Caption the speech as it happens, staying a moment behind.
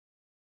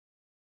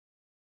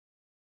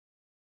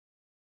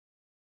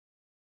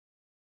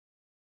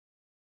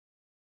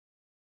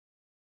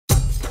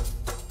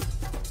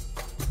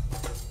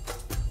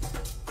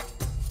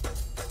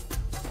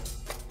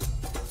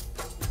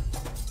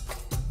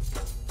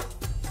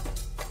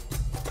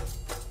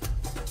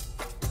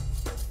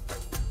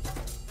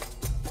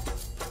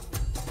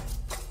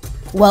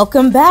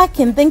Welcome back,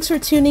 and thanks for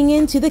tuning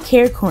in to the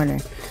Care Corner.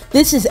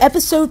 This is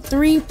episode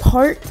 3,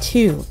 part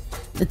 2,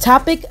 the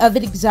topic of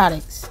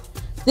exotics.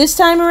 This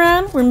time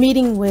around, we're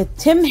meeting with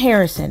Tim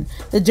Harrison,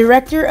 the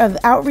Director of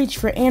Outreach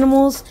for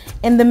Animals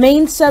and the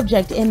main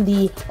subject in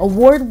the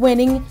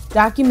award-winning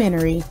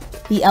documentary,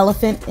 The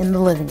Elephant in the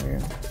Living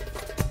Room.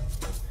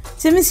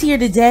 Tim is here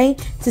today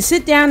to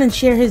sit down and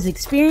share his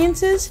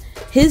experiences,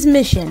 his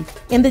mission,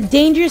 and the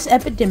dangerous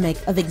epidemic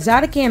of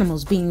exotic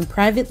animals being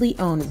privately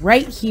owned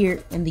right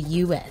here in the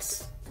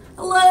U.S.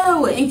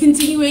 Hello! In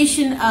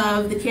continuation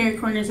of the Care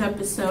Corners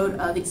episode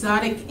of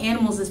Exotic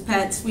Animals as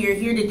Pets, we are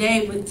here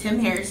today with Tim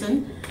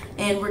Harrison,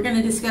 and we're going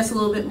to discuss a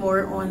little bit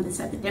more on this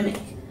epidemic.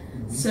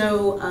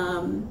 So,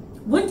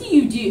 what do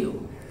you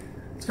do?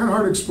 It's kind of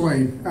hard to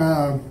explain.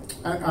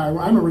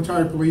 I'm a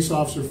retired police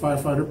officer,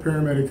 firefighter,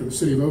 paramedic for the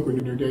city of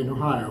Oakland near Dayton,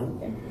 Ohio.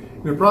 Okay.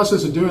 In the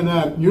process of doing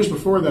that, years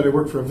before that, I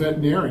worked for a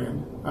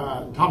veterinarian,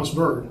 Thomas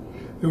Bird,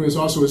 who is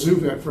also a zoo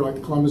vet for like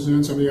the Columbus Zoo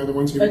and some of the other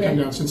ones. He would come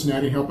down to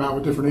Cincinnati and help out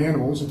with different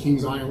animals at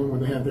Kings Island when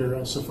they had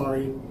their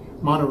safari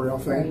monorail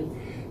thing.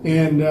 Right.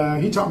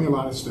 And he taught me a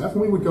lot of stuff.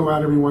 And we would go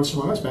out every once in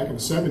a while. That's back in the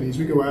 70s.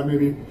 We'd go out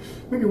maybe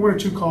 1 or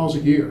 2 calls a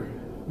year.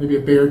 Maybe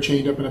a bear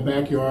chained up in a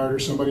backyard, or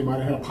somebody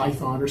might have had a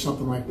python or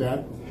something like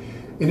that.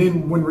 And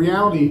then when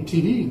reality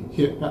TV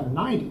hit about in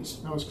the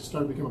 90s, I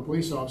started to become a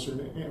police officer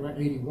in about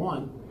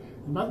 81.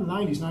 And about the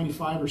 90s,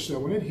 95 or so,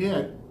 when it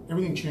hit,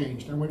 everything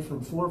changed. I went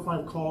from 4 or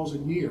 5 calls a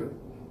year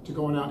to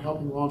going out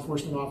helping law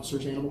enforcement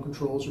officers, animal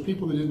controls, or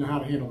people that didn't know how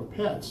to handle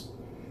their pets.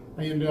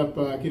 I ended up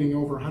getting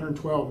over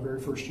 112 the very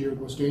first year,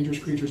 the most dangerous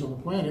creatures on the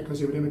planet, because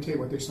they would imitate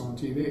what they saw on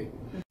TV.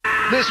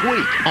 This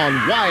week on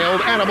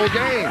Wild Animal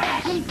Games.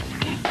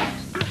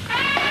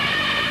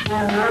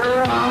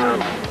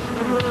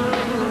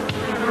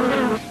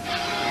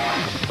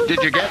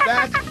 Did you get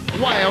that?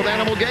 Wild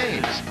Animal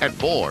Games at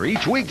 4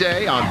 each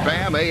weekday on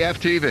BAM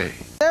AF-TV.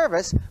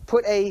 Service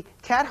put a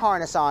cat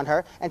harness on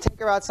her and take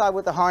her outside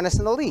with the harness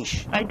and the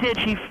leash. I did.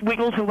 She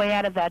wiggled her way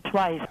out of that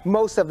twice.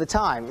 Most of the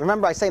time.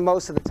 Remember, I say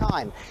most of the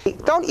time.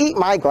 Don't eat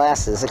my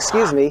glasses,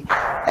 excuse me.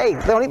 Hey,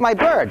 don't eat my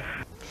bird.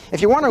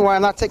 If you're wondering why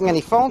I'm not taking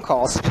any phone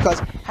calls, it's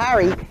because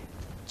Harry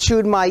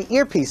chewed my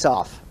earpiece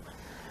off.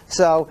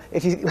 So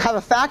if you have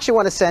a fax you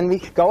want to send me,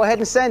 go ahead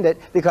and send it,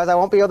 because I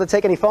won't be able to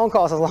take any phone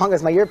calls as long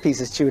as my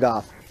earpiece is chewed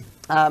off.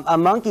 A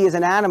monkey is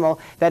an animal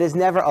that is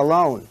never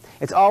alone.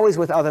 It's always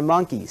with other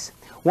monkeys.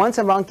 Once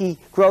a monkey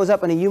grows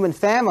up in a human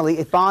family,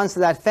 it bonds to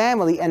that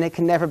family and it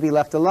can never be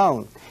left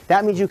alone.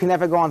 That means you can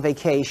never go on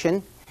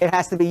vacation. It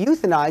has to be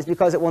euthanized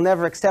because it will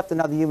never accept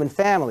another human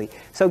family.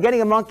 So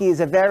getting a monkey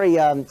is a very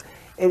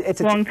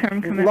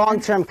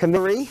long-term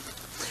commitment.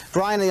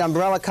 Brian the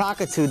Umbrella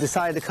Cockatoo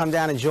decided to come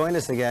down and join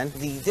us again.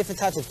 The different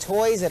types of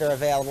toys that are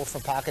available for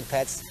pocket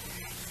pets.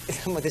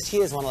 The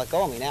cheetahs want to let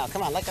go of me now.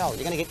 Come on, let go.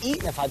 You're going to get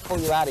eaten if I pull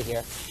you out of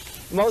here.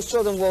 Most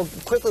children will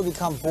quickly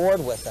become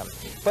bored with them.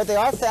 But they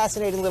are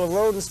fascinating little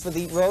rodents for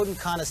the rodent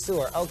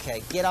connoisseur.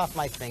 Okay, get off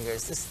my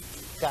fingers. This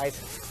guy's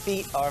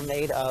feet are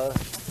made of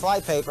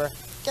flypaper.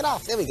 Get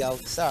off. There we go.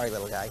 Sorry,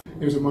 little guy.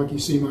 There's a monkey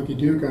see, monkey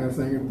do kind of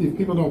thing. And if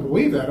people don't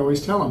believe that, I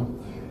always tell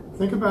them,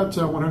 think about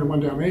 101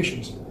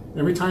 Dalmatians.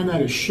 Every time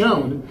that is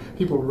shown,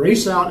 people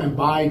race out and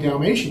buy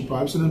Dalmatian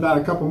pups, and then about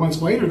a couple months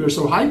later, they're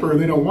so hyper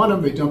they don't want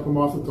them, they dump them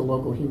off at the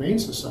local humane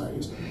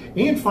societies.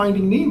 And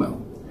Finding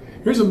Nemo.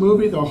 Here's a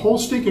movie, the whole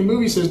stinking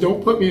movie says,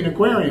 don't put me in an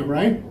aquarium,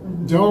 right?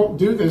 Mm-hmm. Don't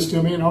do this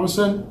to me, and all of a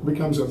sudden, it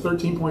becomes a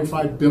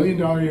 $13.5 billion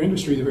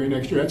industry the very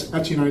next year. That's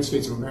the United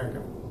States of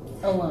America.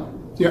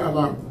 Alone. Yeah,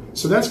 alone.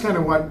 So that's kind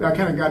of what, I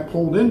kind of got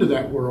pulled into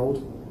that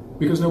world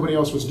because nobody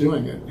else was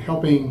doing it,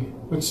 helping,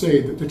 let's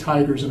say, the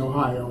tigers in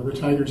Ohio or the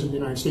tigers in the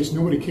United States.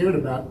 Nobody cared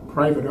about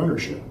private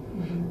ownership.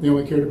 Mm-hmm. They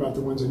only cared about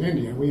the ones in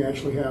India. We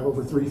actually have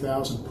over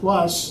 3,000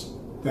 plus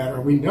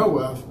that we know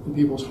of in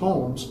people's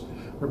homes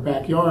or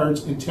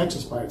backyards in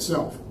Texas by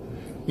itself.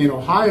 And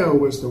Ohio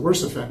was the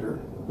worst offender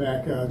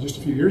back just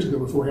a few years ago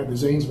before we had the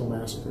Zanesville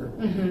massacre,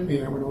 and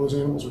when all those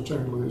animals were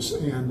turned loose.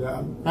 And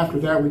after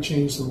that, we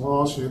changed some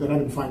laws here that I've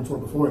been fighting for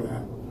before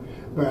that.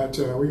 But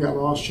we got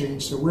laws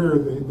changed, so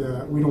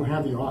we don't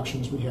have the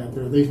auctions we had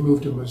there. They've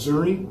moved to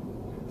Missouri,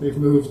 they've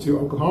moved to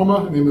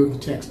Oklahoma, and they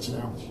moved to Texas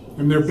now.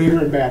 And they're bigger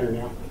and badder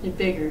now. They're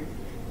bigger.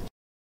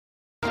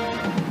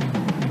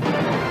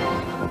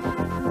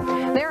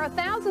 There are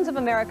thousands of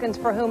Americans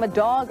for whom a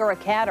dog or a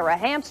cat or a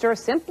hamster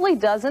simply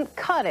doesn't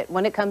cut it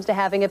when it comes to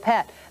having a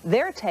pet.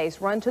 Their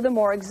tastes run to the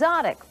more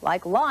exotic,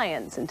 like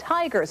lions and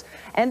tigers,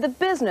 and the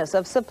business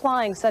of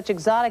supplying such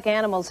exotic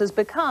animals has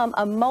become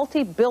a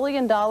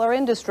multi-billion-dollar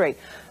industry.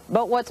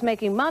 But what's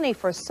making money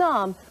for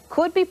some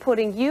could be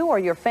putting you or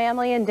your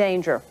family in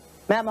danger.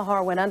 Matt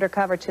Mahar went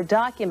undercover to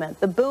document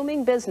the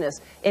booming business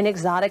in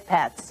exotic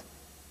pets.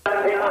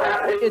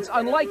 It's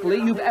unlikely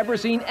you've ever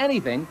seen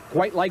anything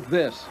quite like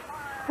this.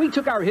 We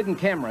took our hidden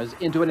cameras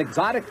into an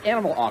exotic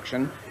animal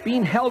auction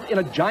being held in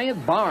a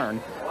giant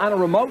barn on a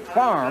remote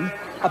farm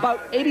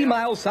about 80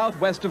 miles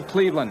southwest of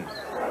Cleveland.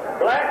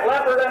 Black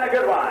leopard and a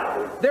good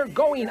one. They're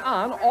going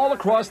on all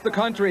across the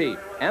country,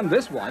 and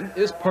this one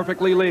is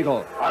perfectly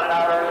legal. 1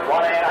 hour,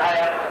 1 8 and a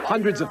half.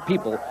 Hundreds of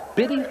people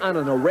bidding on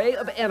an array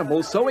of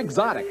animals so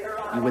exotic,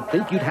 you would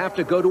think you'd have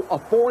to go to a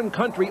foreign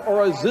country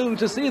or a zoo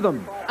to see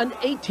them. An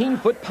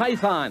 18-foot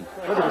python.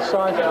 Look at the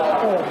size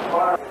of this.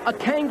 A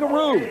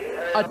kangaroo.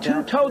 A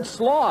two-toed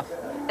sloth.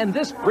 And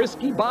this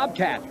frisky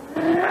bobcat.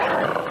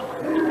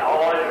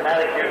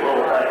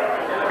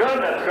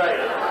 Goodness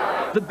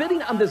gracious. The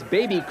bidding on this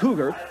baby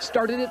cougar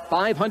started at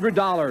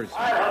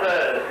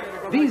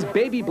 $500. These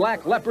baby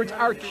black leopards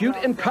are cute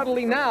and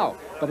cuddly now,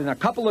 but in a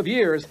couple of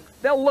years,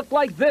 they'll look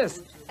like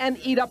this and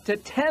eat up to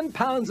 10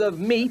 pounds of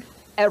meat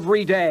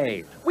every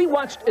day. We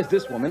watched as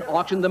this woman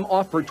auctioned them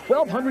off for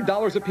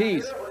 $1,200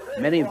 apiece.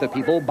 Many of the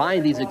people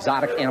buying these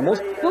exotic animals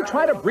will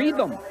try to breed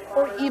them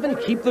or even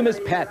keep them as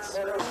pets.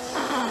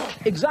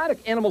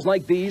 Exotic animals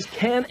like these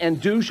can and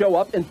do show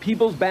up in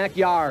people's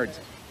backyards,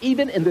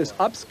 even in this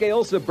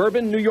upscale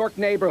suburban New York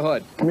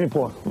neighborhood. Come here,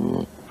 boy.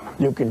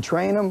 You can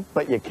train them,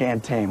 but you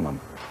can't tame them.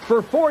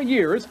 For 4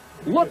 years,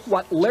 look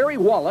what Larry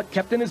Wallach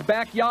kept in his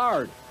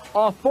backyard.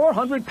 A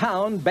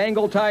 400-pound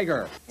Bengal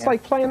tiger. It's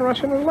like playing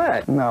Russian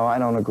roulette. No, I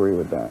don't agree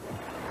with that.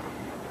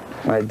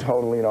 I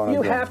totally don't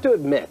agree. You have to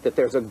admit that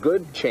there's a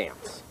good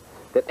chance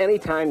that any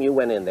time you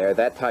went in there,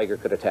 that tiger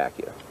could attack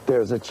you.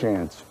 There's a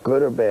chance.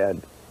 Good or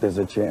bad, there's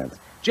a chance.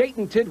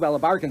 Jayton Tidwell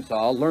of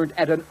Arkansas learned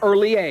at an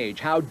early age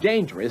how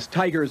dangerous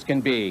tigers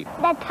can be.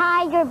 The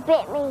tiger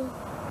bit me.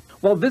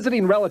 While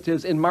visiting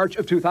relatives in March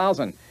of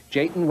 2000,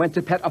 Jayton went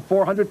to pet a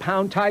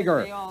 400-pound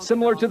tiger,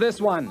 similar to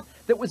this one,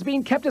 that was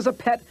being kept as a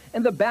pet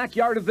in the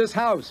backyard of this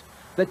house.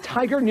 The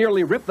tiger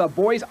nearly ripped the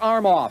boy's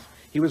arm off.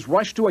 He was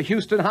rushed to a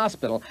Houston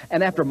hospital,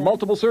 and after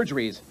multiple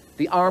surgeries,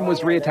 the arm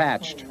was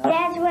reattached.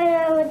 That's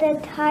when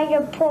the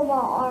tiger pulled my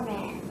arm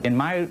in. In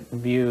my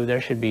view, there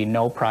should be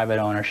no private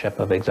ownership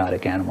of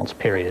exotic animals,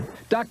 period.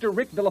 Dr.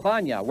 Rick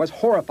Villafana was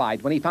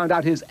horrified when he found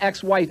out his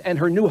ex-wife and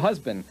her new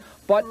husband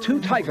bought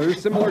 2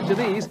 tigers similar to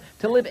these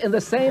to live in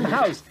the same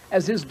house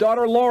as his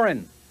daughter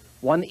Lauren.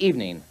 One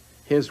evening,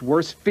 his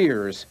worst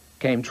fears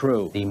came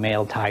true. The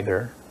male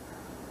tiger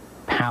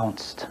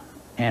pounced,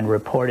 and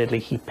reportedly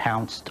he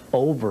pounced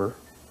over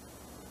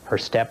her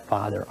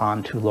stepfather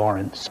onto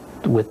Lauren's.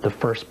 With the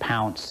first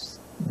pounce,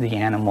 the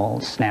animal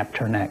snapped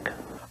her neck.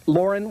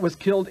 Lauren was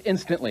killed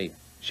instantly.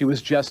 She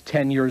was just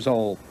 10 years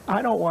old.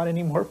 I don't want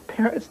any more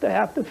parents to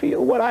have to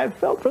feel what I've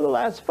felt for the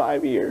last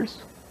 5 years.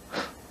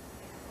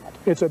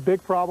 It's a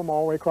big problem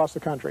all the way across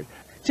the country.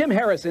 Tim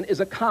Harrison is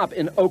a cop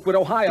in Oakwood,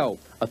 Ohio.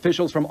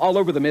 Officials from all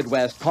over the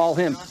Midwest call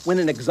him when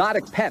an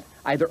exotic pet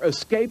either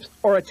escapes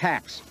or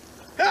attacks.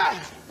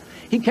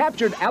 He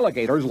captured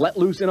alligators let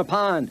loose in a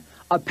pond,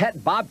 a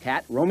pet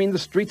bobcat roaming the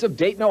streets of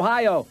Dayton,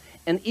 Ohio,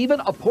 and even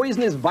a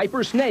poisonous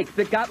viper snake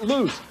that got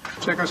loose.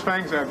 Check those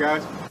fangs out,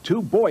 guys.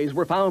 2 boys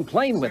were found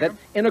playing with it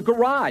in a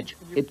garage.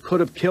 It could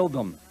have killed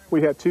them.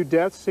 We had 2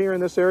 deaths here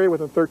in this area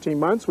within 13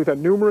 months. We've had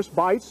numerous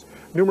bites,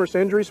 numerous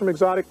injuries from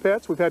exotic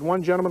pets. We've had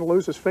one gentleman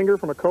lose his finger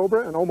from a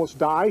cobra and almost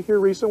die here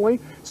recently.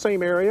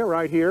 Same area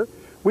right here.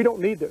 We don't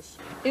need this.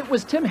 It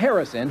was Tim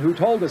Harrison who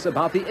told us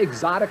about the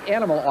exotic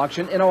animal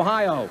auction in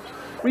Ohio.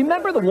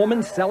 Remember the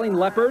woman selling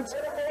leopards?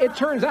 It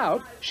turns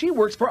out she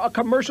works for a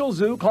commercial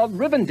zoo called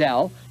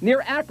Rivendell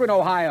near Akron,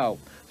 Ohio.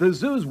 The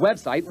zoo's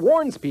website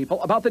warns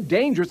people about the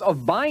dangers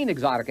of buying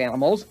exotic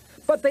animals,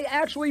 but they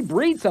actually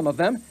breed some of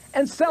them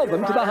and sell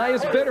them to the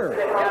highest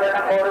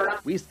bidder.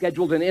 We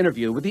scheduled an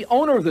interview with the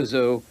owner of the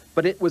zoo,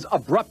 but it was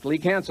abruptly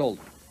canceled.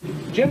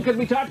 Jim, could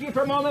we talk to you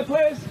for a moment,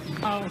 please?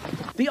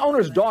 The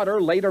owner's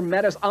daughter later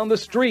met us on the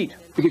street.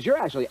 Because you're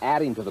actually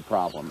adding to the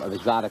problem of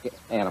exotic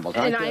animals,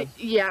 aren't you?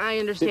 Yeah, I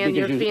understand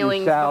because your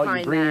feelings behind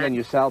you breed that. and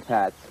you sell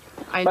pets.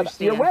 I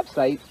understand. But your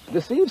website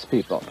deceives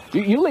people.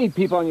 You lead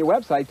people on your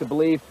website to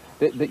believe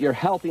that you're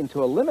helping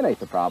to eliminate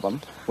the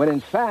problem, when in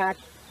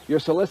fact, you're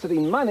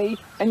soliciting money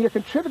and you're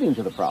contributing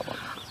to the problem.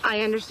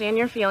 I understand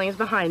your feelings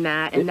behind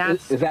that, and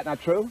Is that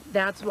not true?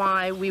 That's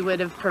why we would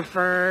have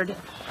preferred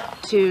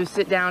to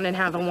sit down and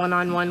have a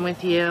one-on-one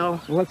with you.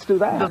 Well, let's do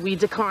that. But we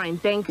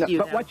declined. Thank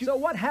you. But so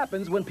what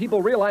happens when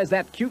people realize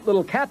that cute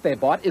little cat they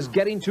bought is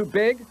getting too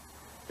big?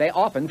 They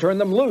often turn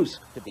them loose,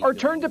 or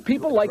turn to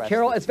people like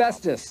Carol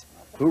Asbestos,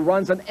 who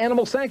runs an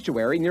animal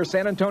sanctuary near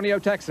San Antonio,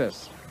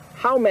 Texas.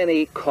 How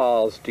many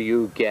calls do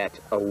you get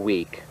a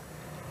week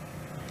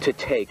to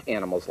take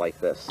animals like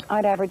this?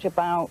 I'd average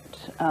about,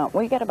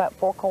 we get about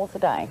 4 calls a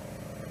day.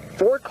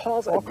 4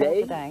 calls a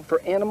day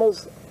for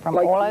animals? From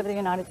like all over the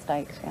United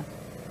States, yeah.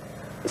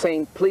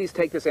 Saying, please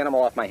take this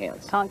animal off my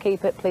hands. Can't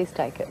keep it, please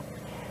take it.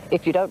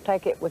 If you don't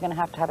take it, we're going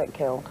to have it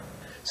killed.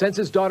 Since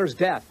his daughter's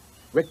death,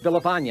 Rick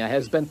Villafana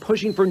has been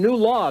pushing for new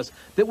laws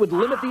that would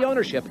limit the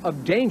ownership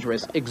of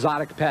dangerous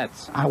exotic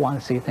pets. I want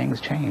to see things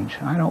change.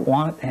 I don't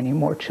want any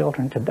more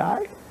children to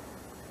die.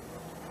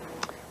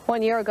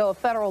 1 year ago, a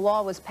federal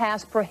law was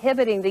passed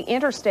prohibiting the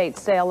interstate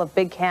sale of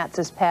big cats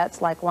as pets,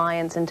 like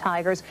lions and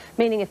tigers,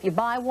 meaning if you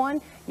buy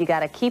one, you got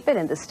to keep it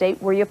in the state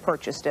where you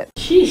purchased it.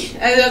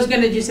 Sheesh. I was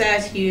going to just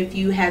ask you if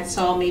you had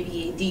saw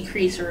maybe a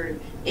decrease or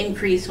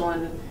increase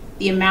on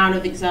the amount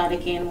of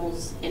exotic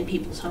animals in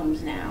people's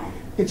homes now?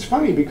 It's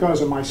funny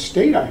because in my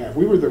state I have,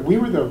 we were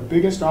the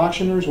biggest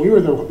auctioners. We were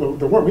the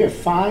world. We have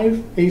 5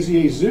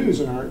 AZA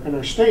zoos in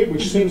our state,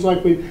 which seems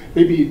like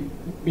they'd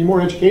be more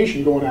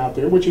education going out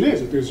there, which it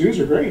is. The zoos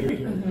are great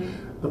here.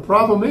 The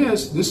problem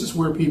is, this is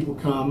where people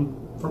come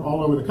from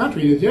all over the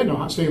country. They did in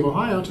the state of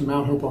Ohio to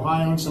Mount Hope,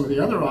 Ohio, and some of the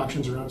other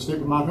auctions around the state,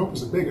 but Mount Hope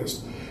is the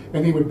biggest.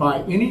 And they would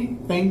buy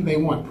anything they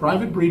want.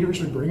 Private breeders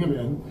would bring them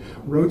in,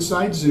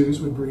 roadside zoos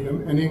would breed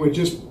them, and they would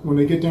just, when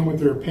they get done with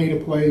their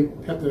pay-to-play,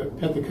 pet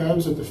the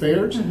cubs at the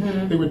fairs,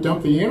 they would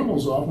dump the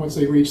animals off once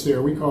they reach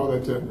their, we call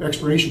it the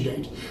expiration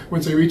date.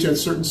 Once they reach that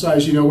certain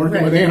size, you know,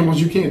 working with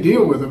animals, you can't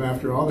deal with them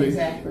after all.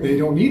 They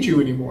don't need you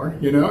anymore,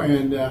 you know,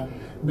 and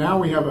now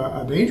we have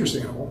a dangerous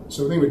animal,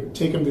 so they would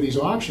take them to these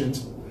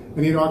auctions,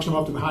 and they'd auction them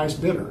up to the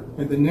highest bidder.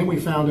 And then we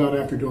found out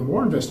after doing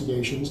more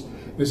investigations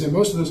is that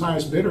most of those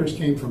highest bidders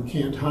came from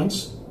canned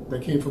hunts,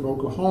 that came from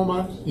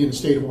Oklahoma, in the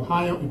state of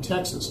Ohio, and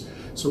Texas.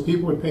 So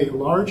people would pay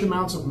large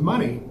amounts of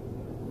money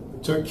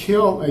to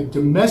kill a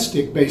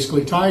domestic,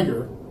 basically,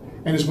 tiger.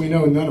 And as we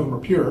know, none of them are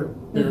pure.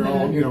 They're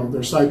all, you know,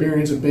 they're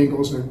Siberians and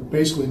Bengals, and they're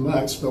basically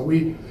mutts. But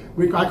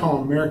I call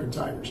them American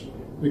tigers,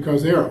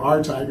 because they are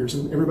our tigers,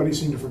 and everybody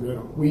seemed to forget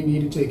them. We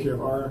need to take care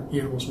of our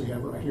animals we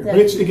have right here. But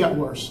it got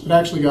worse. It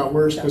actually got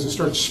worse because it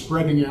started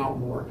spreading out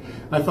more.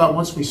 I thought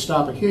once we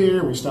stop it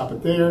here, we stop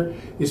it there,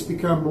 it's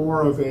become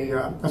more of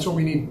a, that's what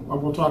we need.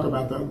 We'll talk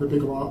about the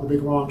big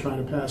law I'm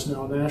trying to pass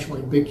now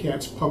nationally, Big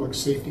Cats Public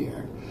Safety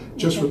Act,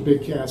 just for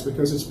big cats,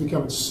 because it's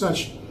becoming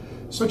such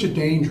a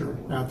danger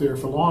out there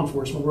for law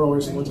enforcement. We're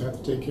always the ones that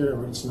have to take care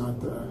of it. It's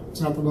not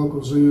the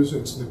local zoos,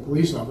 it's the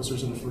police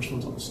officers are the first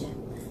ones on the scene.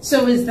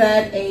 So is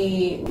that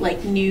a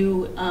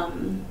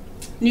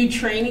new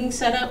training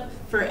setup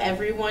for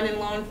everyone in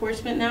law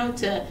enforcement now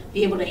to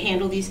be able to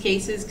handle these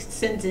cases,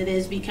 since it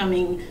is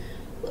becoming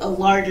a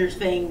larger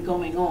thing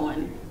going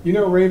on? You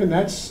know, Raven,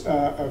 that's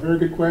a very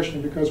good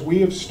question, because we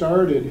have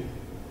started.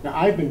 Now,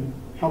 I've been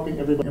helping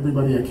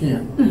everybody I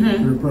can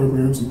through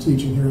programs and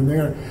teaching here and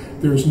there.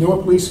 There's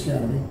no police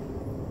academy.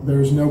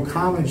 There's no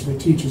college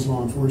that teaches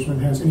law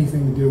enforcement has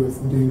anything to do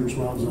with dangerous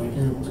wild exotic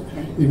animals,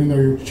 even though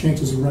your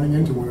chances of running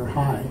into one are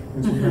high,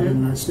 as we have in the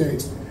United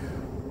States.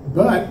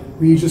 But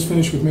we just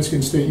finished with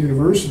Michigan State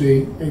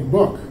University a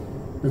book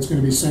that's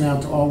going to be sent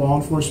out to all law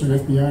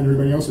enforcement, FBI, and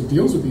everybody else that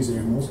deals with these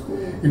animals.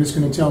 And it's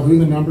going to tell who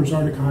the numbers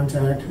are to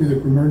contact, who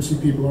the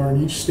emergency people are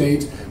in each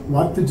state,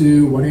 what to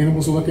do, what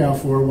animals to look out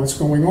for, what's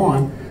going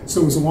on.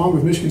 So it was along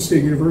with Michigan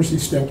State University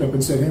stepped up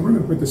and said, hey, we're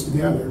going to put this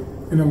together.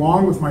 And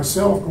along with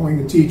myself going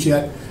to teach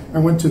it, I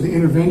went to the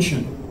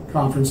intervention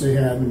conference they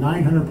had,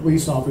 900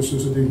 police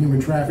officers that do human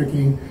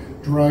trafficking,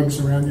 drugs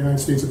around the United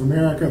States of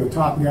America, the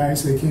top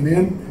guys, they came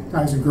in,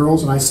 guys and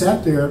girls, and I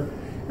sat there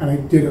and I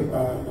did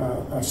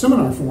a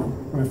seminar for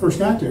them when I first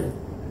got there.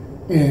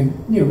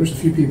 And, you know, there's a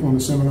few people in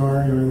the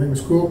seminar, you know, everything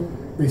was cool.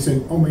 They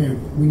said, oh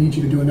man, we need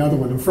you to do another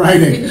one on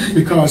Friday,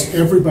 because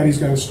everybody's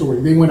got a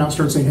story. They went out and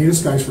started saying, hey,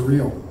 this guy's for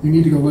real. You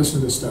need to go listen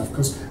to this stuff,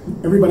 because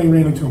everybody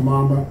ran into a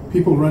mamba.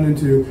 People run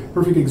into,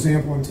 perfect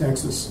example in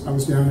Texas. I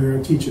was down there,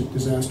 I teach at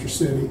Disaster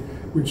City,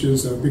 which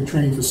is a big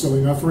training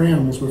facility, not for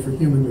animals, but for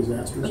human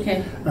disasters.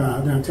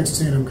 Down at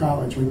Texas A&M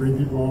College, we bring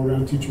people all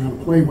around and teach them how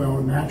to play well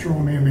in natural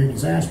and man-made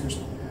disasters.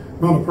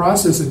 Well, in the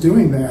process of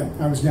doing that,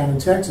 I was down in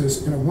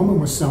Texas, and a woman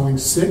was selling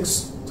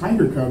 6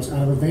 tiger cubs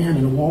out of a van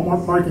in a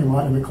Walmart parking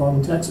lot in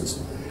McAllen,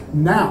 Texas.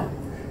 Now,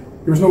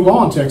 there was no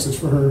law in Texas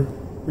for her,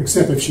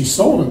 except if she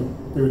sold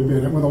them, there would have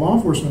been it. When the law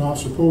enforcement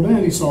officer pulled in,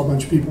 he saw a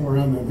bunch of people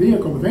around the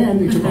vehicle, the van,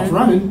 he took off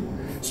running.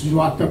 So he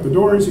locked up the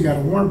doors, he got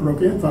a warrant,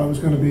 broke in, thought it was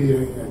going to be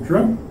a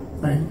drug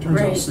thing.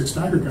 Turns out it was 6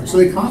 tiger cubs. So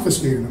they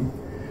confiscated them.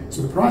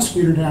 So the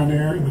prosecutor down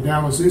there in the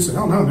Dallas Zoo said,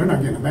 oh no, they're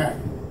not getting it back.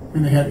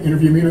 And they had to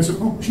interview me, and I said,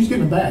 oh, she's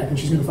getting it back, and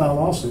she's going to file a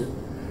lawsuit.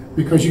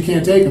 Because you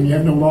can't take them, you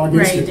have no law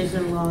against it. There's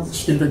no laws.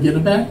 She's going to get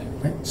it back.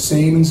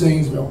 Same in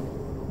Zanesville.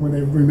 When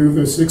they removed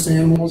those 6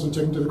 animals and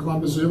took them to the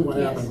Columbus Zoo, what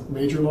happened?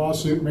 Major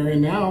lawsuit.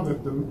 Marion now,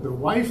 the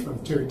wife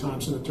of Terry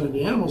Thompson that turned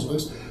the animals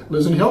loose,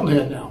 lives in Hilton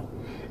Head now.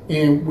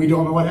 And we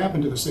don't know what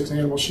happened to the 6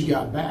 animals she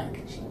got back.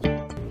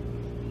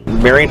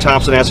 Marion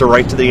Thompson has a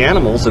right to the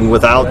animals, and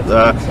without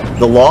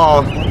the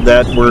law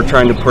that we're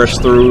trying to push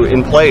through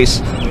in place,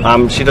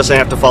 she doesn't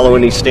have to follow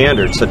any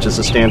standards, such as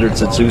the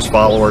standards that zoos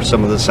follow or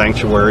some of the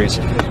sanctuaries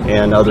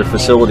and other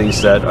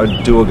facilities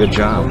that do a good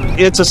job.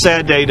 It's a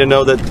sad day to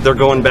know that they're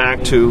going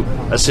back to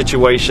a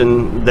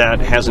situation that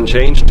hasn't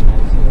changed.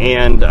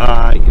 And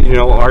you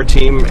know, our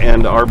team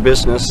and our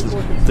business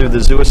through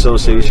the Zoo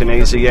Association,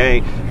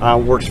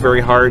 AZA, works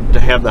very hard to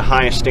have the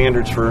highest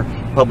standards for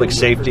public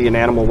safety and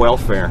animal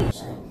welfare.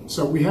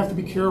 So we have to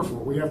be careful.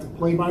 We have to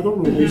play by the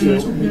rules.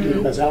 That's what we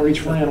do. That's Outreach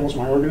for Animals,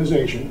 my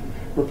organization.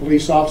 We're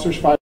police officers,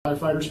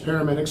 firefighters,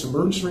 paramedics,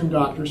 emergency room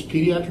doctors,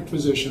 pediatric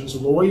physicians,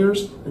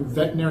 lawyers, and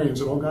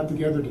veterinarians that all got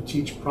together to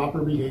teach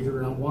proper behavior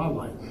around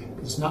wildlife.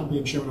 It's not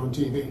being shown on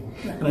TV.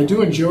 And I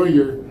do enjoy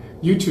your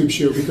YouTube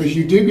show, because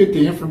you do get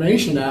the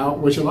information out,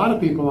 which a lot of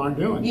people aren't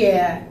doing.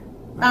 Yeah.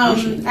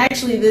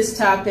 Actually, this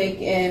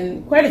topic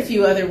and quite a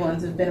few other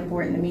ones have been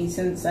important to me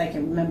since I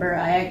can remember.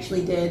 I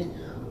actually did,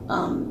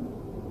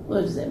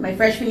 what was it, my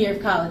freshman year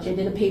of college, I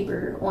did a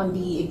paper on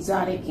the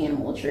exotic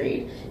animal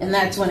trade, and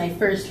that's when I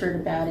first heard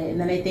about it. And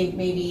then I think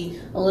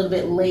maybe a little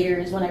bit later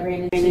is when I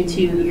ran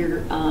into your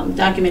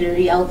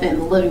documentary, Elephant in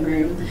the Living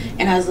Room,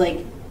 and I was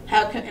like,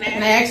 how come?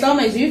 And I asked all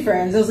my zoo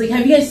friends, I was like,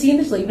 have you guys seen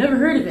this? Like, never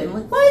heard of it. I'm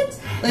like, what?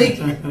 Like,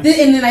 and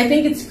then I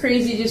think it's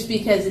crazy just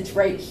because it's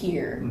right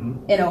here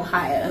in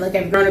Ohio. Like,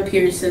 I've grown up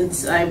here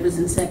since I was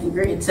in 2nd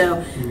grade,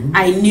 so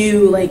I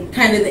knew, like,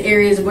 kind of the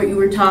areas of what you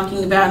were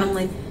talking about, and I'm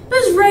like, it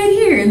was right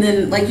here. And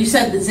then, like you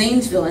said, the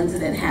Zanesville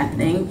incident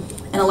happening,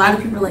 and a lot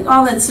of people are like,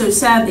 oh, that's so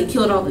sad, they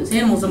killed all those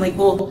animals. I'm like,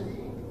 well,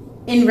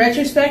 in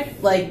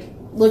retrospect, like,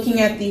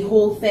 looking at the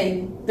whole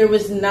thing, there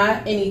was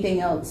not anything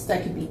else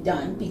that could be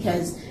done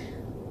because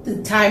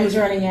the time was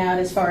running out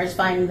as far as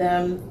finding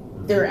them.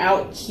 They're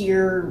out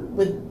here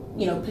with,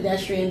 you know,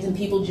 pedestrians and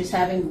people just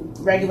having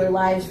regular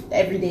lives,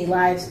 everyday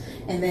lives,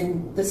 and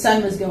then the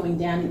sun was going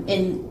down,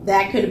 and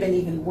that could have been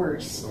even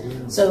worse.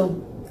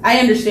 So I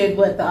understood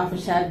what the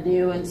officers had to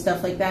do and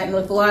stuff like that, and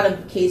with a lot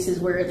of cases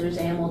where there's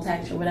animal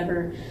attacks or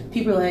whatever,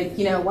 people are like,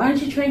 you know, why don't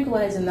you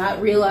tranquilize them,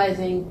 not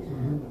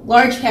realizing,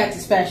 large cats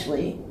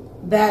especially,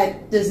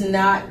 that does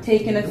not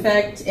take an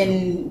effect,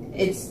 and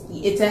it's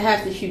a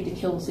have to shoot to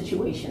kill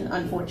situation,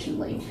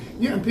 unfortunately.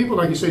 Yeah, and people,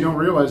 like you say, don't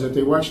realize that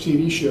they watch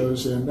TV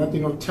shows and that they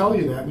don't tell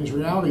you that in these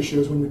reality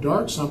shows. When you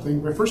dart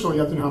something, first of all, you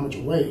have to know how much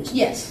it weighs.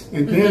 Yes.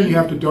 And then you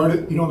have to dart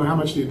it. You don't know how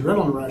much the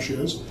adrenaline rush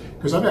is,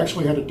 because I've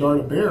actually had to dart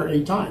a bear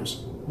 8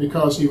 times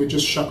because he would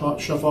just shove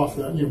off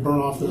the, you know, burn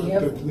off the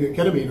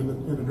ketamine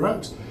and the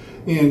drugs.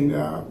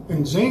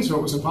 In Zanesville,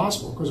 it was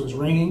impossible because it was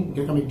raining,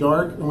 becoming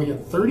dark, and we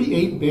had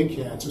 38 big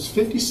cats. It was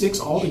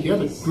 56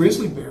 altogether,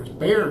 grizzly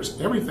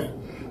bears, everything.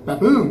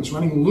 Baboons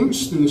running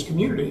loose through this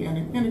community,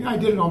 and the guy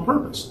did it on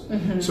purpose.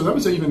 So that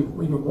was even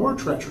more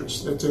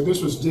treacherous. That it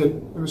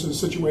was a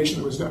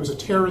situation that was a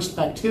terrorist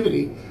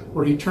activity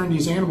where he turned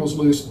these animals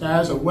loose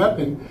as a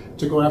weapon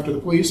to go after the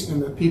police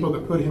and the people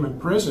that put him in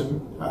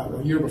prison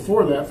a year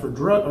before that for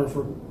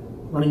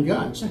running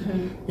guns.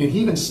 And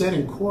he even said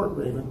in court,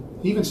 Raven,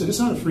 he even said, it's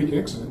not a freak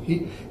accident.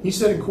 He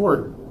said in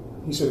court,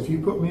 he said, if you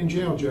put me in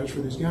jail, Judge,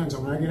 for these guns,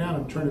 and when I get out,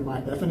 I'm turning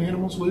my effing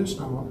animals loose,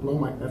 I'm going to blow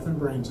my effing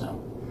brains out.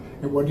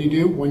 And what did he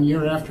do? 1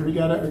 year after he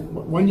got out,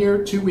 1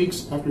 year, 2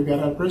 weeks after he got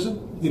out of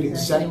prison, he did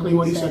exactly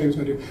what he said he was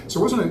going to do. So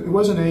it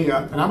wasn't a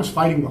and I was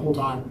fighting the whole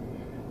time.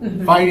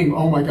 Fighting,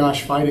 oh my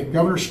gosh, fighting.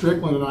 Governor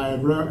Strickland and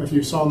I, if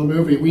you saw the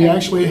movie, we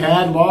actually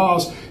had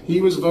laws. He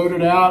was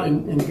voted out,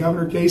 and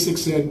Governor Kasich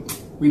said,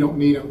 we don't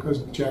need him, because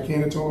Jack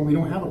Hanna told him we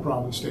don't have a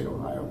problem in the state of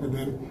Ohio. And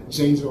then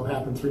Zanesville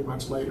happened 3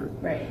 months later.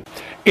 Right.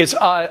 It's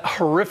a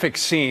horrific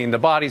scene. The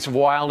bodies of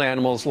wild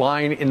animals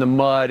lying in the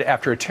mud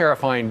after a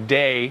terrifying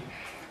day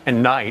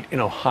and night in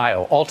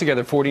Ohio.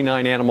 Altogether,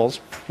 49 animals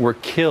were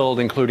killed,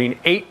 including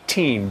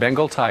 18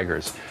 Bengal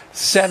tigers,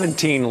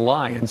 17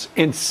 lions,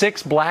 and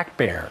 6 black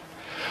bear.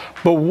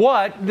 But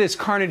was this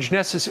carnage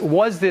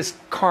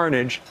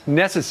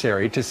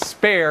necessary to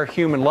spare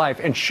human life?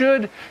 And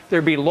should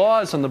there be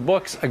laws on the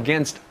books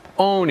against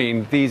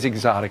owning these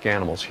exotic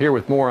animals? Here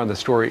with more on the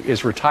story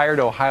is retired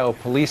Ohio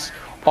police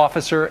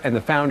officer and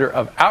the founder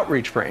of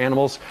Outreach for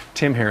Animals,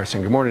 Tim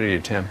Harrison. Good morning to you,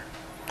 Tim.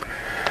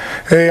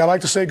 Hey, I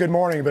like to say good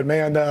morning, but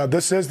man,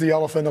 this is the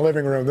elephant in the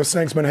living room. This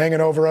thing's been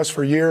hanging over us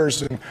for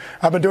years, and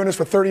I've been doing this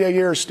for 38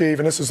 years, Steve,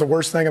 and this is the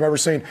worst thing I've ever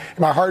seen.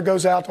 My heart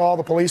goes out to all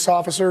the police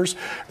officers,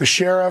 the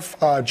sheriff,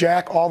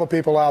 Jack, all the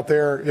people out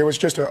there. It was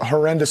just a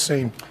horrendous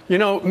scene. You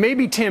know,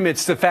 maybe, Tim,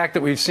 it's the fact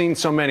that we've seen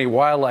so many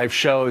wildlife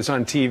shows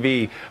on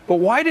TV, but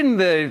why didn't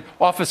the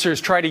officers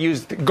try to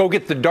go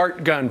get the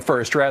dart gun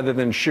first rather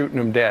than shooting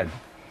them dead?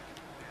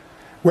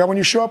 Well, when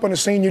you show up on a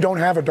scene, you don't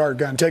have a dart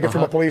gun. Take it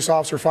from a police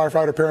officer,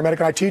 firefighter, paramedic,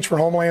 and I teach for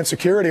Homeland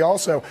Security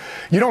also.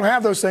 You don't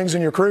have those things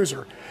in your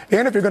cruiser.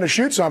 And if you're going to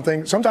shoot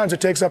something, sometimes it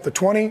takes up to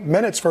 20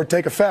 minutes for it to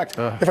take effect.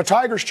 If a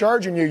tiger's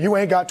charging you, you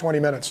ain't got 20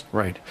 minutes.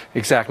 Right,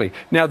 exactly.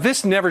 Now,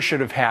 this never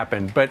should have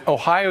happened, but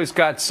Ohio's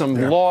got some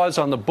laws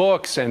on the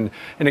books, and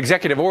an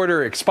executive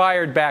order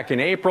expired back in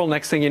April.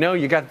 Next thing you know,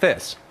 you got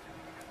this.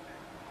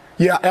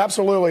 Yeah,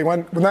 absolutely.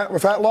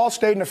 If that law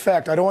stayed in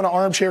effect, I don't want to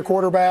armchair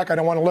quarterback. I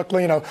don't want to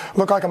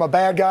look like I'm a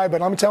bad guy.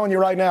 But I'm telling you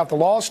right now, if the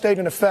law stayed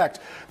in effect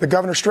that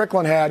Governor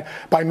Strickland had,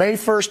 by May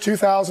 1st,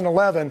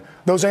 2011,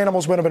 those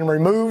animals would have been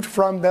removed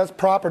from that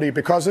property,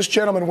 because this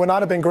gentleman would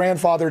not have been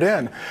grandfathered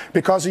in,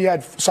 because he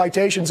had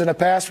citations in the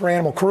past for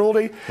animal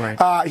cruelty.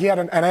 Right. He had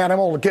an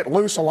animal get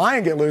loose, a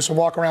lion get loose, and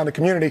walk around the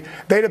community.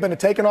 They'd have been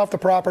taken off the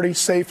property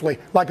safely,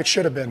 like it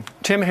should have been.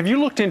 Tim, have you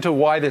looked into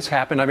why this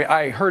happened? I mean,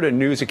 I heard a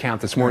news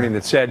account this morning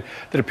that said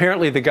that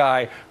apparently the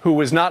guy who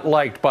was not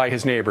liked by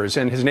his neighbors,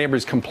 and his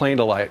neighbors complained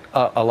a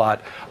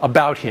lot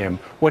about him,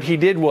 what he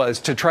did was,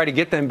 to try to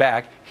get them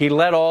back, he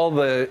let all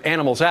the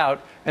animals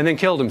out and then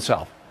killed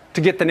himself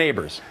to get the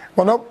neighbors.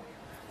 Well, nope.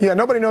 Yeah,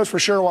 nobody knows for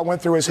sure what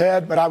went through his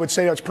head, but I would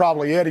say that's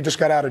probably it. He just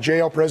got out of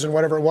jail, prison,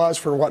 whatever it was,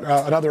 for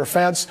another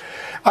offense.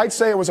 I'd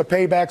say it was a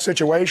payback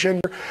situation.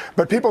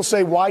 But people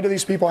say, why do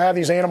these people have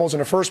these animals in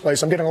the first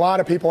place? I'm getting a lot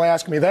of people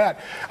asking me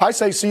that. I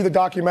say, see the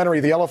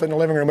documentary, The Elephant in the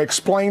Living Room. It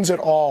explains it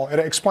all. It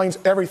explains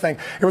everything.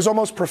 It was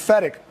almost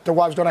prophetic to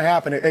what was going to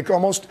happen. It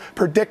almost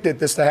predicted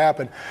this to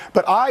happen.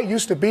 But I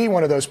used to be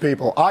one of those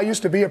people. I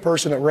used to be a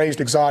person that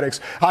raised exotics.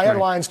 I had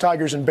lions,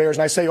 tigers, and bears,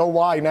 and I say, oh,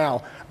 why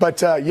now?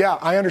 But yeah,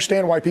 I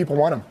understand why people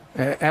want them.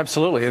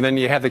 Absolutely. And then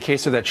you have the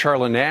case of that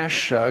Charla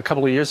Nash a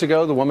couple of years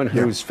ago, the woman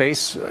whose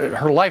face,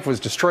 her life was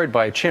destroyed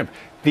by a chimp.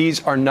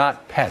 These are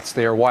not pets.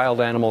 They are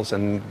wild animals,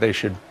 and they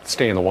should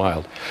stay in the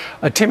wild.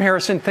 Tim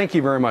Harrison, thank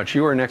you very much.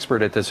 You are an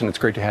expert at this, and it's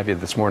great to have you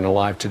this morning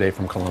live today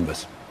from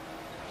Columbus.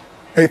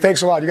 Hey,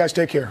 thanks a lot. You guys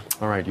take care.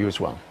 All right, you as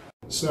well.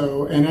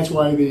 So, and that's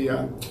why the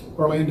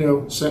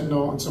Orlando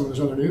Sentinel and some of those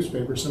other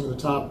newspapers, some of the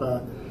top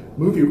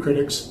movie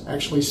critics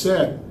actually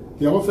said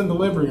The Elephant in the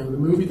Living Room, the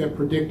movie that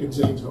predicted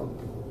Zanesville.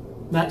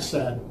 That's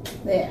sad.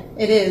 Yeah,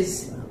 it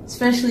is.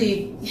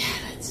 Especially, yeah,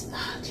 that's,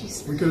 oh,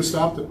 jeez. We could have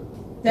stopped it.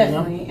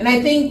 Definitely. You know? And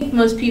I think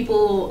most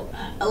people,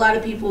 a lot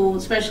of people,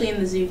 especially in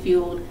the zoo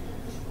field,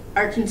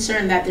 are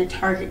concerned that they're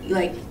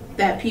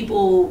that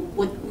people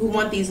who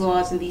want these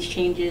laws and these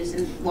changes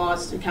and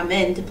laws to come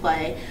into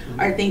play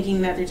are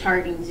thinking that they're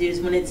targeting zoos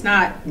when it's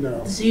not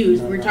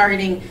zoos. We're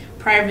targeting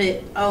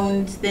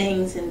private-owned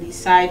things and these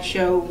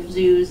sideshow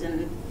zoos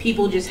and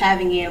people just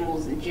having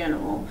animals in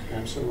general.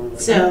 Absolutely.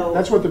 So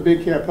that's what the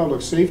Big Cat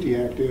Public Safety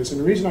Act is, and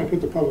the reason I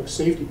put the public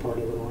safety part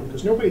of it on,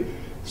 because nobody,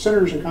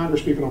 senators and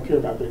Congress people don't care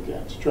about big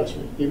cats. Trust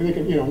me. Even they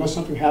can, unless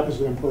something happens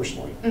to them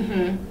personally.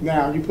 Mm-hmm.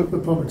 Now you put the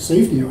public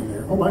safety on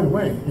there. Oh, by the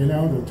way,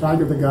 the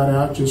tiger that got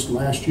out just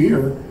last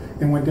year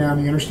and went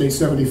down the Interstate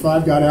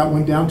 75, got out,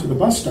 went down to the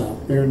bus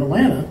stop there in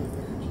Atlanta.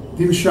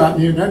 He was shot.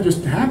 That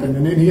just happened,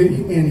 and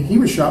then he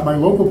was shot by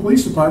local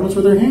police departments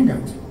with their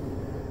handguns.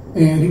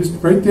 And he was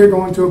right there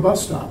going to a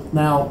bus stop.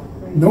 Now,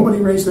 nobody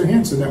raised their hand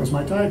and said that was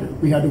my tiger.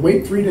 We had to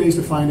wait 3 days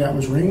to find out it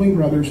was Ringling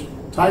Brothers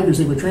tigers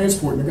they were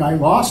transporting. The guy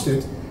lost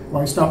it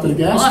while he stopped at a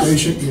gas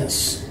station.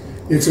 Yes.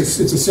 It's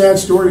a sad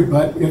story,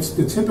 but it's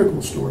the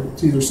typical story.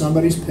 It's either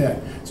somebody's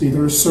pet. It's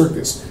either a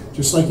circus.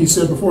 Just like you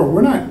said before,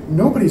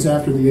 nobody's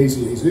after the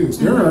AZA zoos.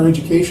 They're our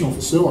educational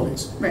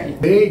facilities. Right.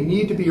 They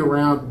need to be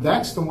around.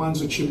 That's the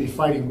ones that should be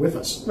fighting with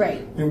us.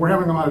 Right. And we're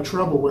having a lot of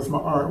trouble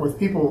with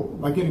people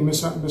like getting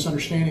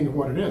misunderstanding of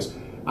what it is.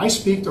 I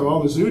speak to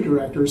all the zoo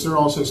directors. They're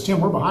all says,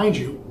 Tim, we're behind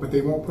you, but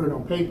they won't put it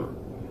on paper.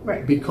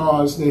 Right.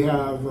 Because they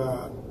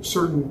have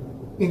certain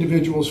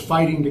individuals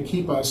fighting to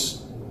keep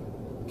us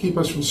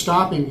from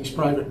stopping these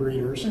private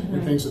breeders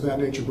and things of that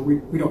nature, but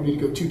we don't need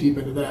to go too deep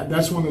into that.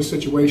 That's one of those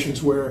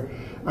situations where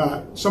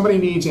somebody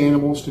needs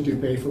animals to do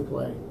pay for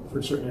play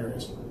for certain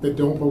areas that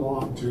don't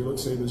belong to,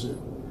 let's say, the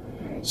zoo.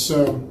 Right.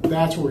 So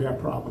that's where we have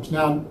problems.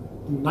 Now,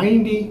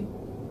 99%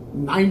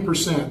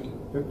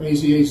 of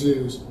AZA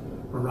zoos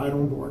are right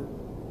on board.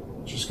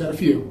 Just got a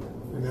few,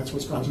 and that's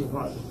what's causing the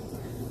problem.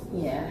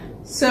 Yeah.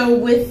 So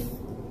with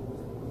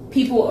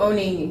people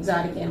owning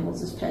exotic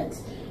animals as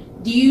pets,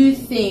 do you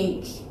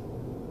think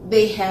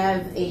they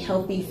have a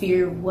healthy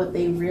fear of what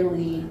they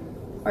really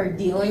are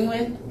dealing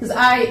with? Because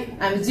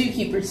I'm a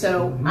zookeeper,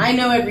 so I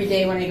know every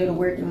day when I go to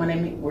work and when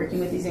I'm working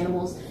with these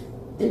animals,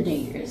 they're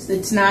dangerous.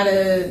 It's not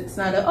a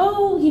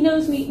oh, he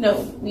knows me.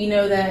 No, we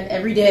know that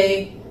every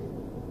day.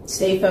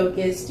 Stay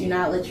focused. Do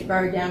not let your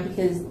guard down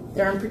because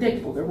they're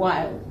unpredictable. They're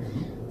wild.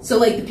 So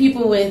like the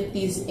people with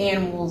these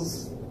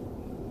animals,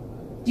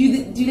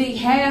 do they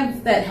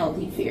have that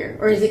healthy fear,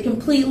 or is it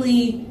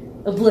completely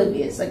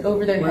oblivious, like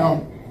over their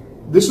head?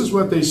 This is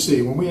what they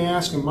see. When we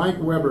ask him, Mike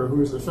Weber,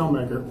 who is the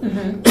filmmaker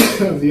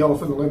of The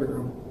Elephant in the Living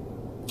Room,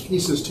 he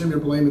says, Tim, you're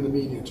blaming the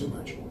media too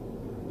much.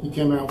 He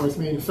came out with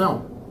me to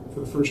film.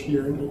 For the first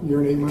year and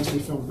 8 months, we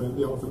filmed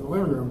The Elephant in the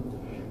Living Room.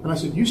 And I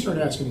said, you start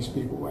asking these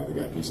people why they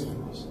got these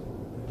animals.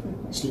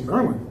 Steve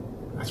Irwin.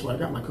 That's why I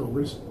got my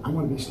Cobras. I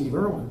want to be Steve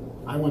Irwin.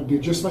 I want to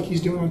do just like he's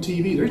doing on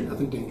TV. There's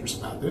nothing dangerous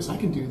about this. I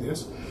can do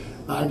this.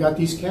 I got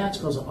these cats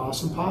because of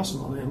Awesome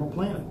Possum on Animal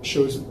Planet. It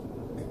shows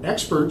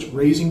experts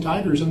raising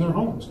tigers in their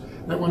homes.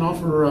 That went on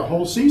for a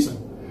whole season.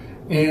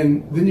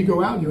 And then you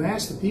go out and you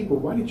ask the people,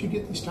 why did you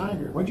get these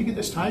tigers? Why did you get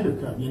this tiger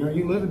cub?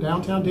 You live in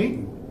downtown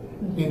Dayton.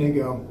 And they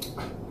go,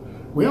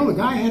 well, the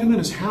guy had him in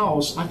his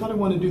house. I thought I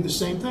wanted to do the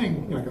same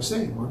thing. Like I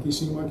say, monkey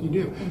see, monkey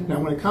do. Now,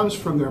 when it comes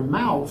from their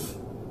mouth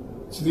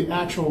to the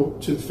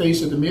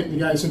face of the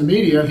guys in the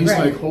media, he's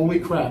like, holy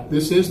crap,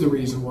 this is the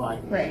reason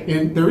why. Right.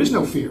 And there is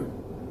no fear.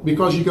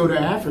 Because you go to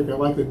Africa,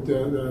 like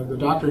the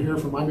doctor here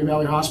from Miami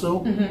Valley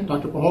Hospital,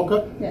 Dr.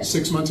 Paholka,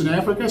 6 months in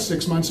Africa,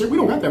 6 months here. We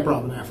don't got that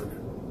problem in Africa.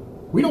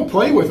 We don't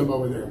play with them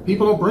over there.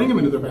 People don't bring them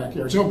into their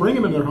backyards. They don't bring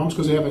them into their homes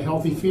because they have a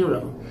healthy fear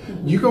of them.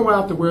 You go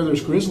out to where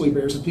there's grizzly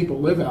bears and people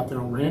live out there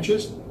on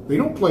ranches, they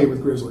don't play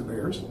with grizzly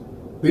bears.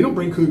 They don't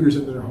bring cougars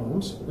into their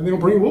homes, and they don't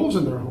bring wolves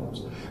into their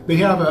homes. They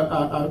have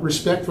a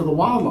respect for the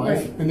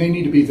wildlife, and they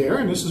need to be there,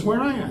 and this is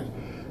where I am.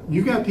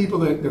 You've got people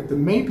that the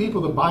main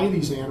people that buy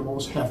these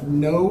animals have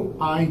no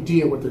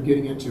idea what they're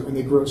getting into, and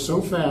they grow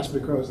so fast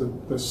because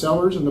the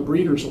sellers and the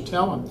breeders will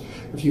tell them,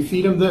 if you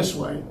feed them this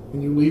way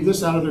and you leave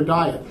this out of their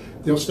diet,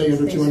 they'll stay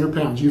under 200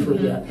 pounds. You've heard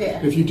that.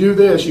 Yeah. If you do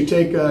this, you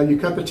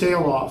cut the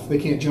tail off, they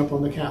can't jump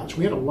on the couch.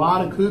 We had a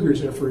lot of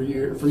cougars there for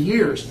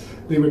years.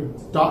 They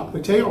would dock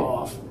the tail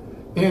off,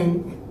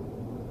 and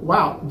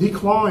wow,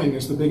 declawing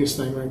is the biggest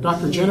thing. Right?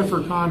 Dr.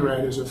 Jennifer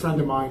Conrad is a friend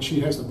of mine.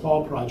 She has the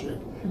Paw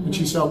Project, and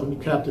she's helping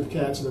captive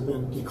cats that have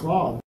been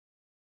declawed.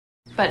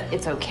 But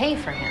it's okay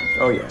for him.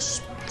 Oh,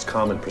 yes. It's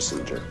common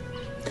procedure.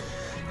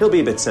 He'll be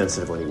a bit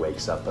sensitive when he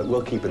wakes up, but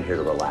we'll keep him here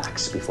to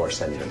relax before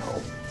sending him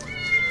home.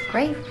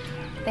 Great.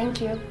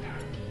 Thank you.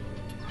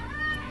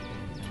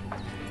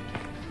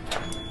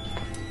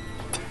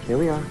 Here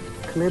we are.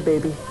 Come here,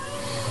 baby.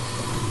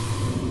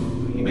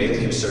 He made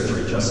his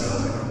surgery just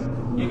fine.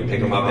 You can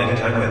pick him up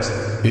anytime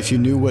Wednesday. If you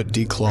knew what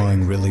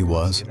declawing really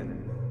was,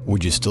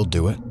 would you still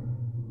do it?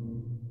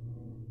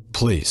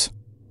 Please,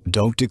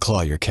 don't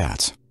declaw your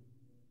cats.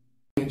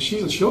 And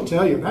she'll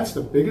tell you that's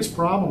the biggest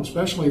problem,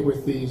 especially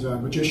with these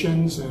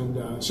magicians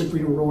and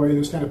Siegfried and Roy,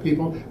 those kind of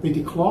people. They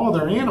declaw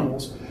their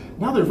animals.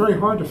 Now they're very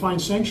hard to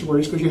find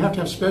sanctuaries because you have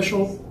to have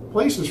special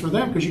places for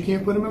them because you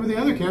can't put them over the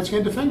other cats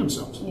can't defend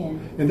themselves. Yeah.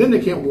 And then they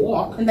can't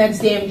walk. And that's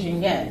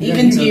damaging, yeah.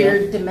 Even to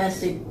your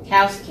domestic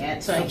house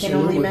cat. So I can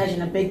only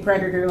imagine a big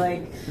predator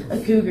like a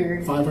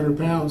cougar. 500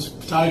 pounds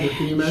tiger.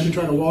 Can you imagine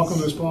trying to walk on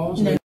those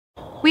paws? No.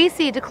 We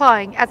see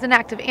declawing as an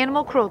act of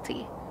animal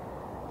cruelty.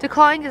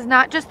 Declawing is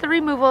not just the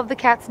removal of the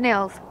cat's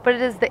nails, but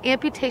it is the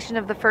amputation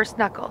of the first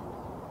knuckle.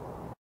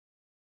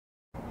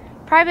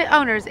 Private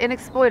owners and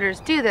exploiters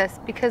do this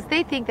because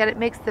they think that it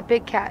makes the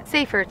big cat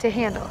safer to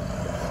handle.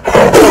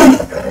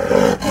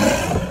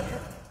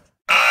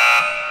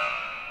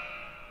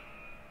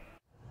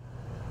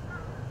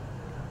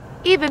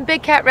 Even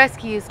Big Cat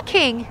Rescue's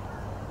King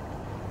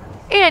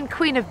and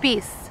Queen of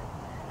Beasts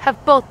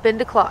have both been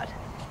declawed.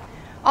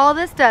 All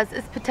this does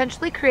is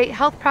potentially create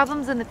health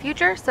problems in the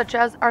future, such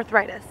as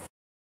arthritis.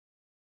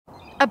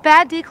 A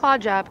bad declaw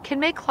job can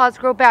make claws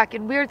grow back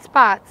in weird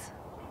spots,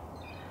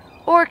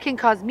 or can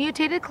cause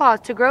mutated claws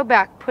to grow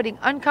back, putting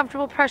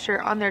uncomfortable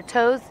pressure on their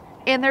toes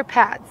and their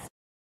pads.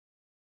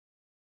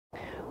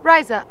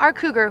 Riza, our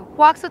cougar,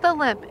 walks with a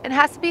limp and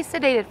has to be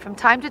sedated from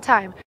time to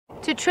time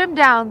to trim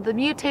down the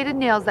mutated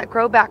nails that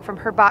grow back from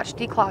her botched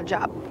declaw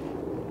job.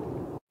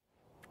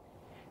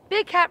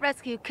 Big Cat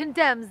Rescue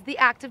condemns the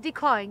act of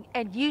declawing,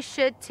 and you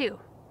should too.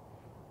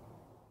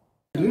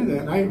 Do that,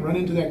 and I run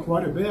into that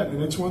quite a bit,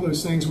 and it's one of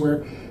those things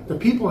where the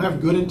people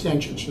have good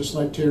intentions, just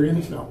like Terry in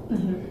the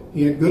film.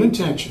 He had good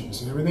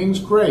intentions, and everything's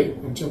great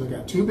until they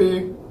got too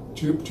big,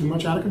 too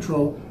much out of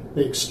control.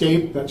 They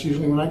escape. That's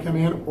usually when I come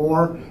in,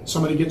 or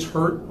somebody gets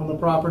hurt on the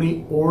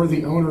property, or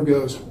the owner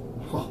goes,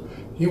 oh,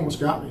 he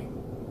almost got me.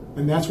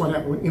 And that's what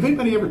happens. If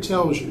anybody ever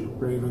tells you,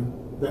 Raven,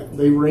 that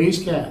they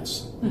raise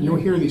cats, and you'll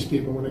hear these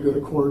people when they go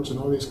to courts and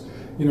all these,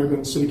 go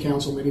to city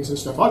council meetings and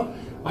stuff.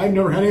 I've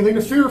never had anything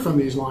to fear from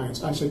these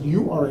lions. I said,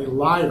 you are a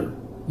liar.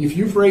 If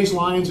you've raised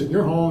lions in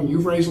your home,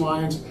 you've raised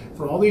lions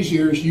for all these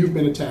years, you've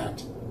been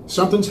attacked.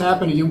 Something's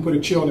happened and you can put a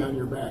chill down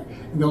your back.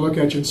 And they'll look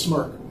at you and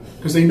smirk.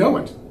 Because they know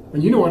it.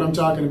 And you know what I'm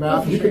talking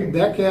about.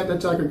 That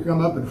tiger could come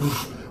up and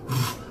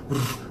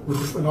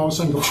all of a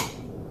sudden go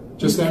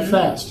just that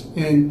fast.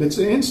 And it's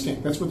an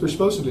instinct. That's what they're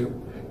supposed to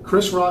do.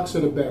 Chris Rock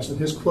said it best, and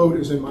his quote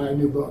is in my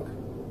new book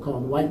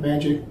called White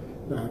Magic,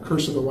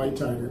 Curse of the White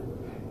Tiger.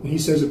 And he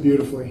says it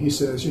beautifully. He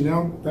says,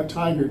 that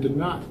tiger did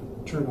not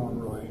turn on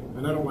Roy.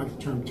 And I don't like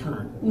the term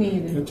turn. Me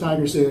either. And the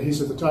tiger said,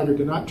 the tiger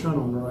did not turn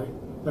on Roy.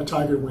 That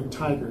tiger went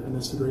tiger, and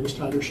that's the greatest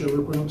tiger show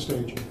ever put on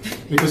stage.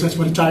 Because that's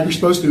what a tiger's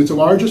supposed to do. It's the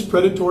largest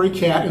predatory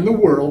cat in the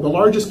world, the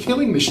largest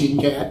killing machine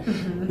cat.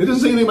 It doesn't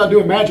say anything about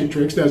doing magic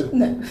tricks, does it?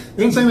 No. It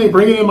doesn't say anything,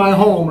 bring it in my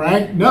home,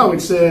 right? No, it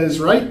says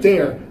right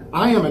there,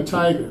 I am a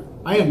tiger.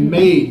 I am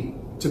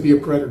made to be a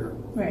predator.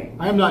 Right.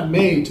 I am not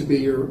made to be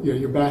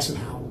your basset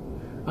hound.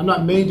 I'm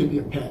not made to be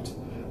a pet.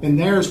 And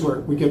there's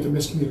where we get the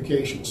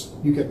miscommunications.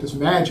 You get this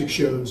magic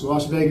shows,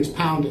 Las Vegas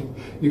pounding.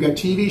 You got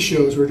TV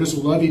shows where just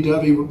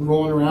lovey-dovey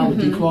rolling around with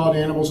declawed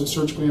animals and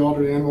surgically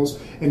altered animals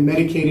and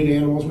medicated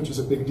animals, which is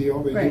a big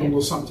deal. They give them a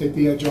little something to take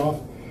the edge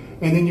off.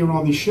 And then you're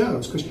on these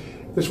shows. Because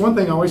there's one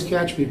thing I always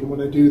catch people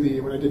when I did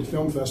the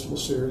film festival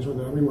series, we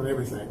won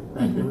everything.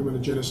 Back then we won a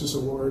Genesis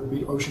Award,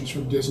 beat Oceans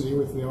from Disney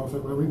with the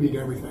elephant. We beat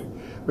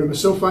everything. But it was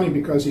so funny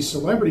because these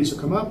celebrities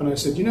would come up and I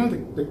said,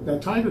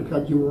 that Tiger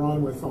Cub you were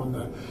on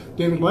the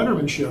David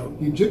Letterman show,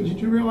 did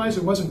you realize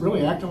it wasn't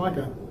really acting like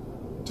a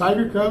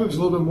Tiger Cub? It was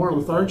a little bit more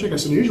lethargic. I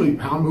said, usually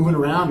pound moving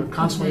around and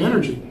constantly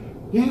energy.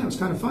 Yeah, it was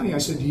kind of funny. I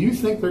said, do you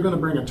think they're going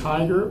to bring a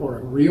tiger or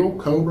a real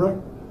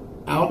cobra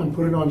out and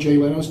put it on Jay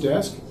Leno's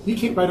desk? He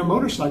can't ride a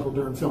motorcycle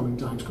during filming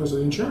times because of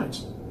the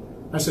insurance.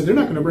 I said, they're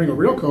not going to bring a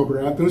real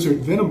cobra out. Those are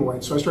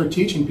venomoids. So I started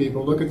teaching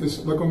people, look at this,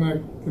 look on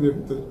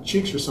the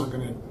cheeks are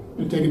sunken in.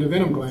 They're taking the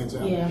venom glands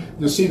out. Yeah,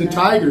 you'll see the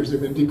tigers, they've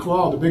been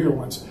declawed, the bigger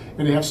ones,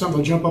 and they have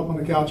something to jump up on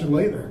the couch and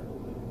lay there.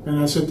 And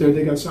I sit there,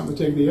 they got something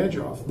to take the edge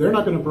off. They're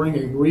not going to bring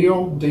a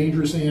real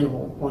dangerous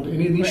animal onto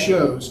any of these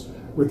shows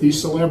with these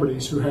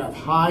celebrities who have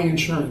high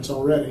insurance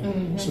already,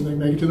 so they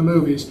make it to the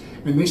movies,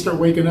 and they start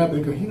waking up.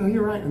 They go, you know,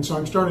 you're right. And so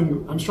I'm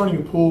starting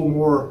to pull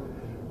more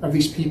of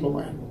these people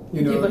in.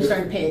 You know, people are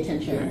starting to pay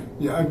attention.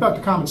 Yeah, about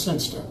the common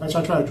sense stuff. That's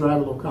why I try to drive a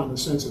little common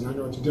sense in. I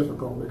know it's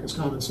difficult because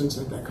common sense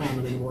ain't that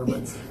common anymore,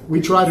 but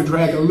we try to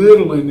drag a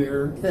little in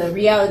there. The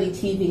reality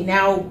TV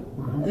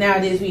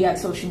nowadays we got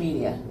social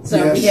media,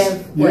 so we have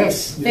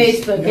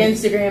Facebook,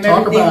 Instagram,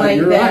 everything like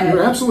that. Right.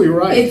 You're absolutely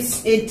right.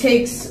 It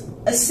takes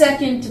a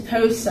second to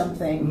post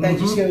something that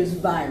just goes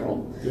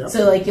viral. Yep.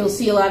 So like you'll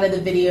see a lot of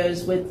the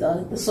videos with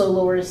the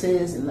solo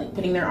horses and like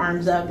putting their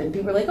arms up, and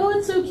people are like, "Oh,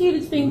 it's so cute!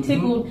 It's being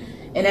tickled."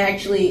 And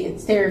actually,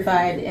 it's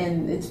terrified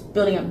and it's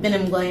building up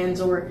venom glands.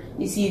 Or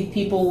you see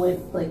people with,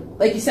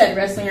 like you said,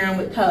 wrestling around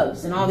with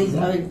cubs and all these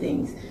other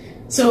things.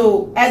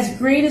 So as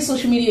great as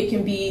social media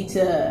can be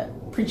to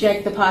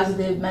project the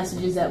positive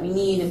messages that we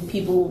need and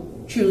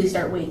people truly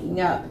start waking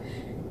up,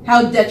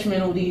 how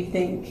detrimental do you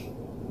think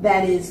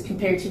that is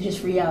compared to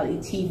just reality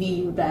TV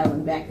you were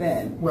battling back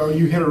then? Well,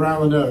 you hit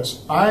around the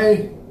nose.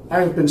 I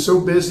have been so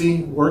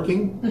busy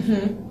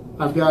working.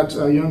 I've got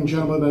a young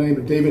gentleman by the name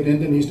of David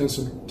Inden. He's done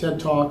some TED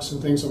Talks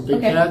and things on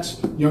big cats.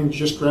 Young,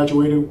 just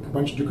graduated a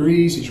bunch of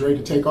degrees. He's ready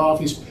to take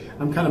off.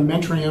 I'm kind of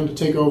mentoring him to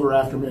take over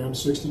after me. I'm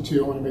 62.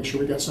 I want to make sure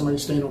we got somebody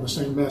staying on the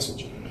same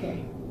message.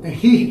 Okay. And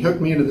he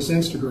hooked me into this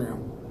Instagram.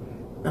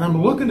 And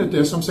I'm looking at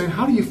this. I'm saying,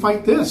 how do you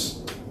fight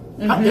this?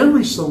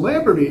 Every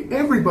celebrity,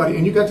 everybody,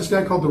 and you got this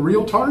guy called the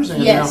Real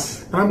Tarzan now.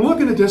 And I'm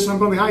looking at this and I'm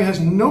going, the guy has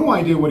no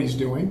idea what he's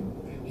doing.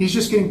 He's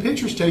just getting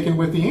pictures taken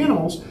with the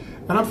animals.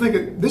 And I'm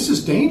thinking, this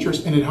is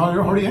dangerous, and it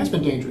already has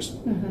been dangerous.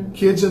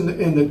 Kids in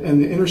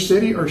the inner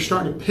city are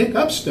starting to pick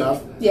up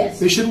stuff. Yes.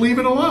 They should leave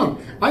it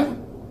alone. I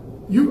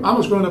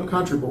was growing up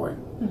country boy.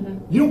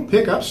 You don't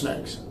pick up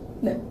snakes.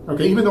 No.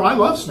 Okay, even though I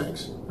love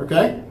snakes.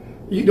 Okay?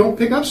 You don't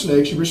pick up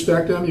snakes. You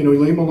respect them. You know, you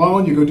leave them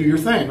alone. You go do your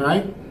thing,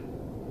 right?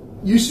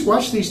 You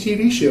watch these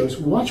TV shows.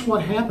 Watch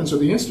what happens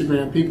with the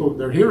Instagram people,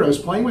 their heroes,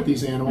 playing with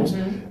these animals.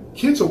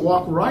 Kids will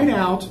walk right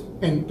out,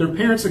 and their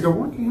parents will go,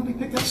 what the hell did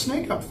they pick that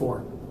snake up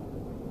for?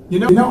 You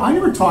know, I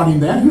never taught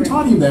him that. Who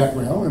taught him that?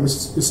 Well, it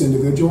was this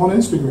individual on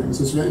Instagram. It was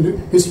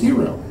his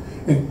hero.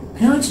 And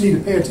parents need to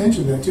pay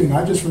attention to that, too.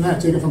 Not just from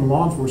that, take it from a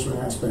law enforcement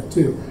aspect,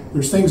 too.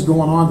 There's things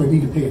going on they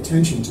need to pay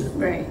attention to.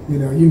 Right. You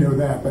know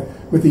that. But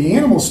with the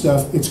animal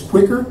stuff, it's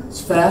quicker,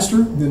 it's faster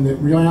than the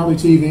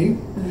reality TV.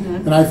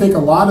 And I think a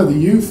lot of the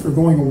youth are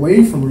going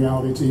away from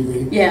reality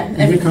TV. Yeah,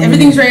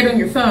 everything's right on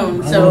your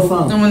phone.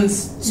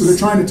 So they're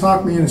trying to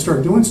talk me in and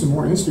start doing some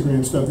more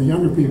Instagram stuff. The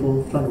younger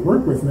people trying to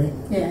work with me.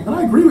 Yeah. And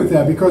I agree with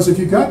that, because if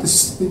you got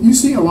this, you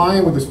see a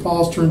lion with his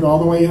paws turned all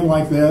the way in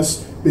like this,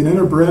 been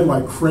interbred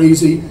like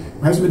crazy,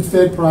 hasn't been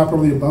fed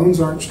properly, the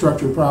bones aren't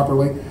structured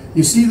properly.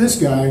 You see this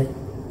guy,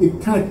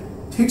 it kind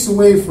of takes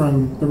away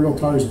from the Real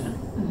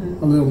Tarzan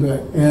a little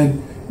bit.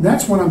 And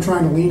that's what I'm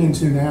trying to lean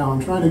into now.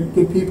 I'm trying to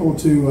get people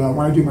to,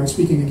 when I do my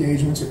speaking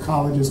engagements at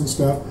colleges and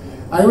stuff,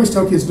 I always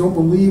tell kids, don't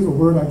believe a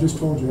word I just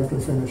told you after I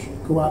finish.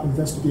 Go out and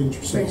investigate it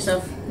yourself.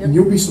 Yep. And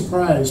you'll be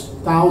surprised.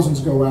 Thousands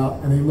go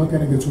out and they look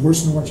at it and it's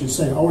worse than what you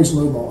say. Always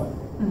lowball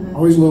it.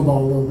 Always lowball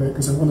a little bit,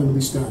 because I want them to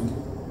be stunned.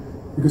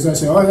 Because I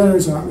say, oh,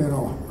 there's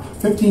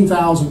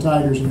 15,000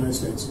 tigers in the United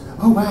States.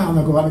 Oh, wow. And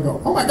they'll go out and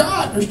go, oh, my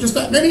God, there's just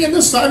that many in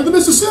this side of the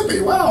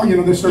Mississippi. Wow. You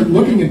know, they start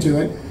looking into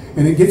it,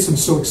 and it gets them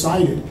so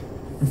excited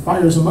and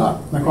fires them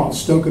up. And I call it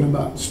stoking them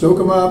up. Stoke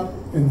them up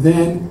and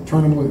then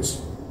turn them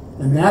loose.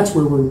 And that's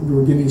where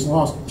we're getting these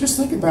laws. Just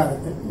think about it.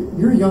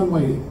 You're a young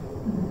lady.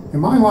 In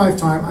my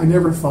lifetime, I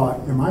never thought,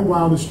 in my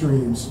wildest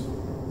dreams,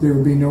 there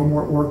would be no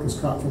more orcas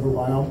caught for the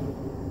wild,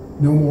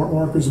 no more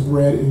orcas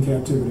bred in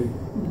captivity.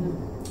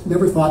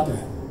 Never thought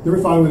that. Never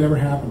thought it would ever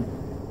happen.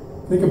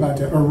 Think about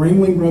that. Our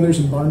Ringling Brothers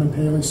and Barnum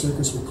Paley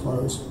Circus would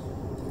close.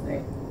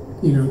 Right.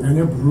 You know, and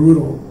they're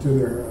brutal to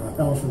their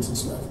elephants and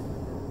stuff.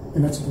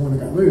 And that's the one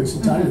that got loose,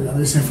 the tiger got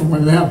loose from one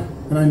of them.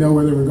 And I know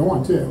where they were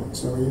going, too.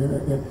 So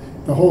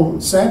the whole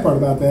sad part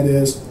about that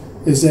is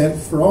that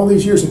for all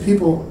these years, the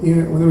people, you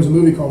know, when there was a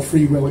movie called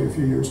Free Willy a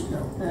few years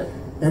ago,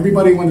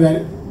 everybody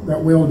wanted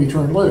that whale to be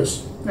turned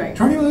loose. Right.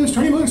 Turn him loose,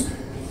 turn him loose.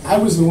 I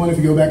was the one, if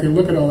you go back and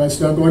look at all that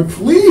stuff, going,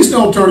 please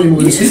don't turn him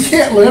loose. He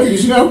can't live.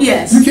 You know,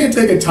 you can't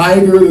take a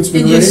tiger that's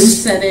been raised. You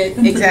just said it,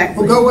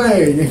 exactly. Well, go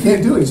away. You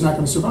can't do it. He's not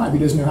going to survive. He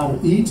doesn't know how to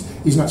eat.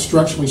 He's not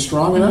structurally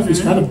strong enough. He's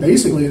kind of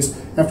basically,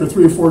 after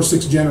 3 or 4 or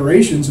 6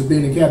 generations of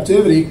being in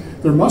captivity,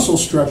 their muscle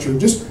structure,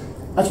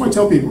 that's why I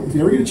tell people, if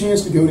you ever get a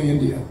chance to go to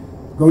India,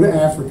 go to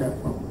Africa,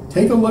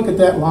 take a look at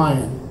that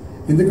lion,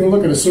 and they're going to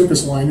look at a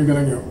circus lion, you're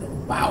going to go,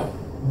 wow,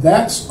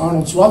 that's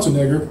Arnold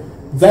Schwarzenegger.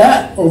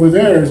 That over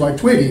there is like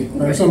Twiggy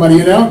or somebody,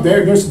 you know.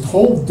 There's a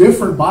whole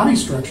different body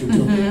structure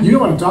to it. You know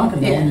what I'm talking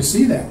about when you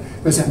see that.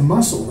 There's that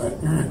muscle,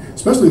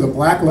 especially the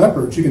black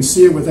leopards. You can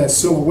see it with that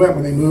silhouette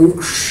when they move.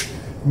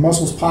 The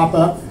muscles pop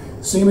up.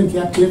 See them in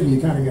captivity,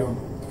 you kind of go,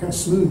 kind of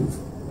smooth.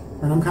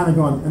 And I'm kind of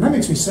going, and that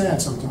makes me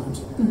sad sometimes.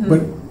 But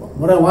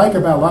what I like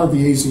about a lot of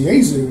the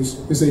AZA zoos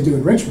is they do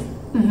enrichment,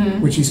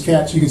 which these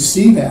cats, you can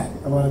see that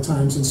a lot of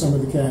times in some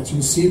of the cats. You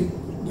can see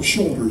the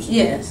shoulders.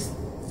 Yes.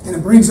 And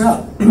it brings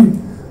out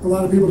a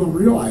lot of people don't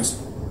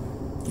realize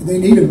they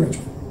need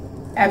enrichment.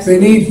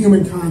 Absolutely. They need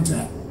human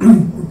contact.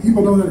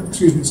 People don't,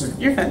 excuse me a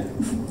second. You're fine.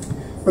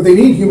 But they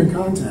need human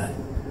contact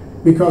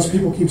because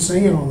people keep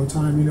saying all the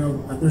time, you know,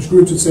 there's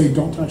groups that say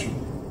don't touch them.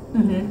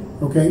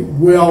 Mm-hmm. Okay,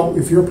 well,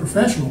 if you're a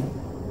professional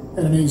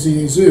at an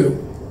AZA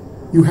zoo,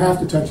 you have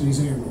to touch these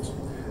animals.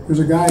 There's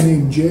a guy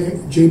named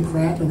Jay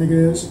Pratt, I think it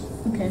is.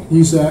 Okay.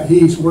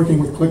 He's working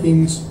with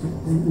clickings,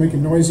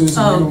 making noises,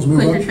 and animals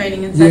move clicker up.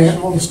 training and such. Yeah,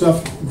 all the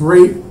stuff.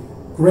 Great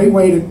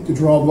way to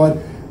draw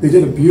blood. They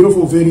did a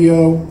beautiful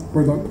video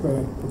where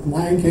the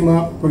lion came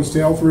up, put his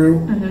tail through,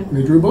 and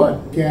they drew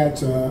blood. At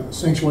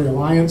Sanctuary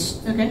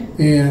Alliance,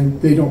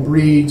 and they don't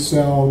breed,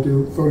 sell,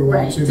 do photo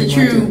ops. It's a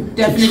true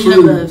definition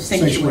of a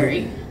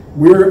sanctuary.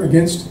 We're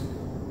against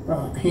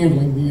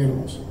handling the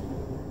animals.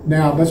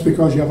 Now, that's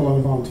because you have a lot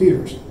of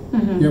volunteers. You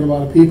have a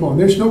lot of people, and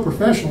there's no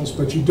professionals,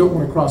 but you don't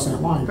want to cross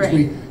that line.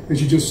 Right.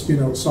 As you just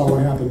saw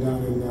what happened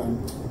down in,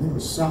 I think it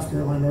was South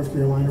Carolina, North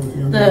Carolina, with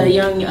the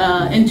young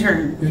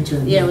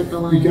intern. Yeah, with the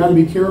lion. You got to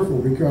be careful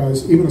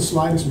because even the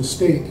slightest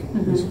mistake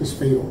is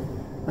fatal.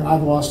 And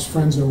I've lost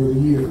friends over the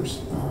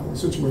years.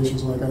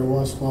 Situations like I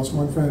lost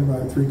one friend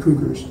by 3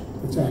 cougars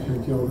attacked her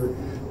and killed her.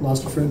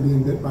 Lost a friend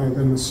being bit by a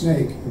venomous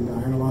snake and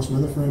died. And I lost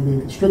another friend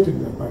being constricted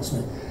to death by a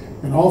snake.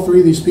 And all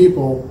 3 of these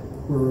people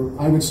were,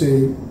 I would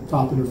say,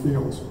 top in their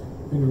fields.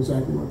 They knew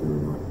exactly what they were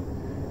doing.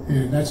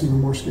 And that's even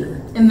more scary.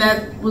 And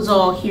that was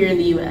all here in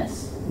the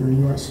U.S.? Here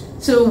in the U.S.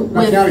 So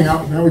not counting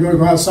out, now we're going to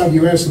go outside the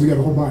U.S. and we got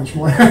a whole bunch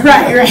more.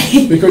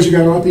 Right. Because you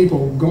got a lot of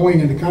people going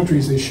into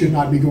countries they should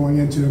not be going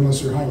into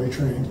unless they're highly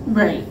trained.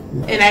 Right.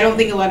 Yeah. And I don't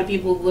think a lot of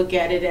people look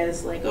at it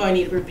as like, oh, I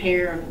need to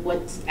prepare on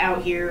what's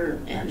out here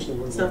and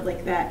stuff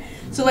like that.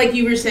 So like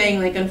you were saying,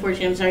 like,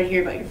 unfortunately, I'm sorry to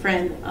hear about your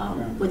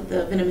friend with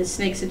the venomous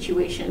snake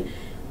situation.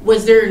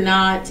 Was there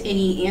not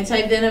any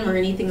anti-venom or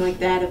anything like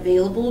that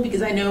available?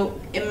 Because I know,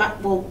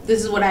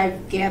 this is what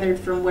I've gathered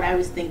from what I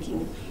was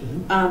thinking.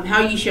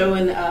 How you show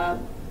in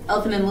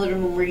Elephant in the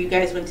Living Room where you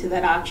guys went to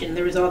that auction,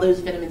 there was all those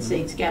venomous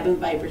snakes, gaboon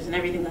vipers, and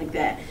everything like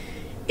that.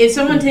 If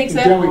someone takes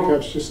that home,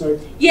 cups, just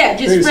like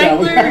just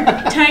regular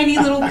tiny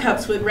little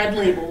cups with red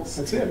labels.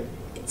 That's it.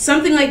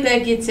 Something like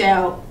that gets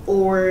out,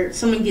 or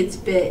someone gets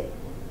bit.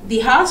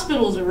 The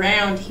hospitals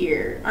around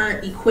here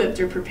aren't equipped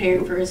or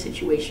prepared for a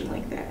situation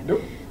like that.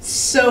 Nope.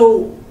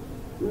 So,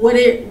 what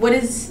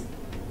is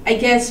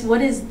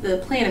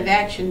the plan of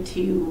action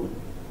to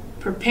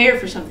prepare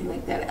for something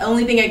like that? The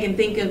only thing I can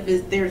think of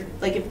is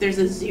if there's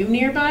a zoo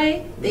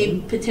nearby, they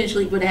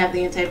potentially would have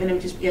the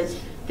anti-venom just because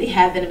they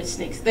have venomous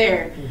snakes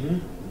there.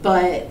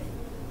 But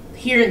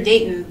here in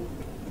Dayton,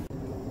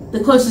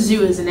 the closest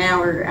zoo is an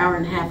hour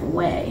and a half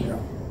away. Yeah.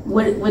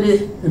 What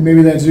is? And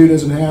maybe that zoo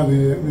doesn't have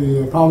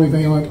the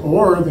polyvalent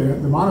or the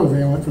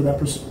monovalent for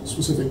that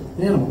specific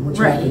animal,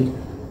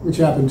 which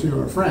happened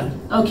to our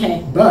friend.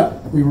 Okay.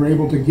 But we were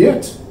able to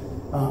get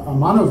a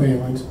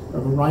monovalent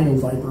of a rhino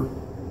viper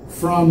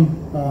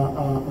from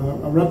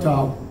a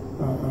reptile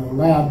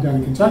lab down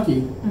in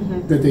Kentucky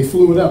that they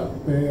flew it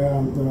up.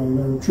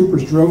 The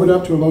troopers drove it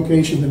up to a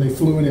location and they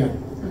flew it in.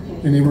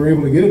 Okay. And they were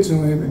able to get it to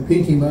him and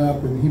pink him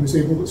up, and he was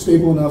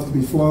stable enough to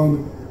be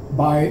flown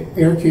by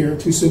Air Care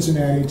to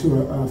Cincinnati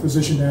to a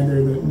physician down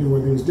there that knew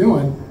what he was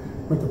doing.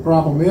 But the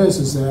problem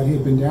is that he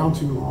had been down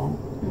too long.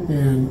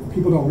 And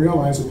people don't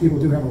realize that people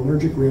do have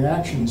allergic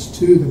reactions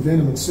to the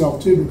venom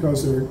itself too,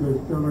 because they're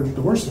allergic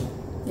to horse venom.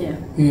 Yeah.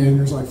 And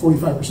there's like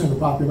 45% of the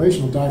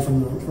population will die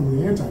from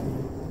the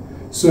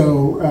anti-venom.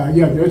 So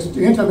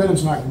the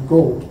anti-venom's not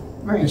gold.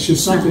 Right. It's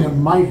just something that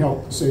might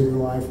help to save your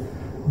life.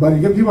 But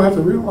people have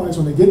to realize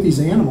when they get these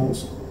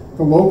animals,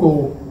 the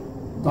local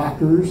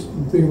doctors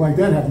and things like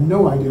that have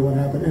no idea what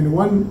happened. And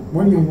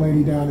one young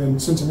lady down in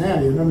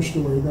Cincinnati, another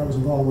story that I was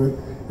involved with,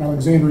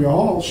 Alexandria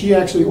Hall, she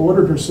actually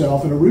ordered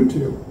herself an Aru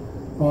tube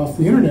off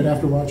the internet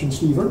after watching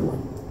Steve Irwin.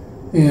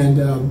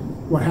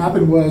 And what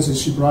happened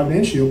was she brought it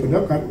in, she opened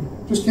up,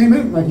 just came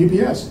in like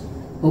UPS,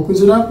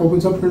 opens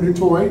up her new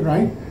toy,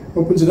 right?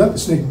 Opens it up, the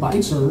snake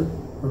bites her,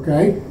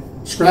 okay?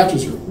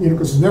 Scratches her,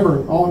 because it's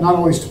not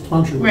always to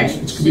puncture, right.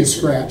 It could be a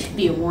scratch.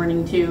 Be a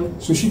warning too.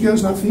 So she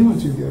goes not feeling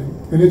too good,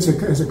 and it's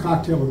a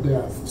cocktail of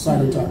death: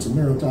 cytotoxin,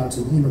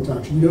 neurotoxin,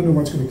 hemotoxin. You don't know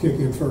what's going to kick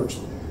in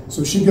first.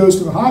 So she goes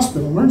to the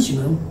hospital emergency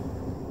room.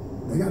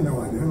 They got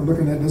no idea. They're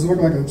looking at it, doesn't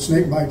look like a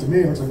snake bite to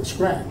me. It looks like a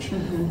scratch.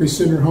 They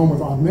send her home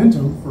with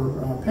Augmentin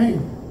for pain.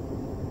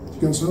 She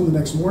goes home the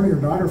next morning. Her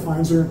daughter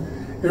finds her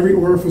every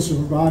orifice of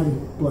her body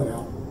bled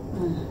out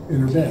in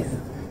her bed.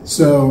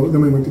 So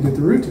then we went to get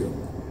the Aru tube.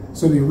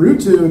 So the Aru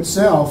tube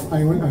itself,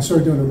 I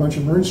started doing a bunch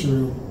of emergency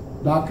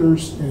room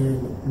doctors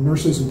and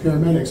nurses and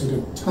paramedics. I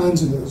did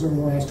tons of those over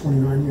the last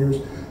 29 years.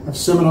 I have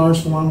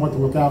seminars for them, what to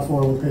look out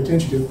for, what to pay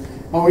attention to.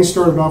 I always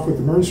started off with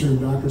the emergency room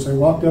doctors. I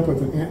walked up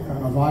with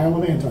a vial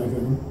of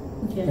anti-venom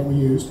that we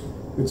used.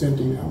 It's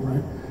empty now,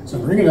 right?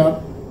 So I bring it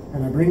up,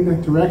 and I bring the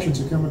directions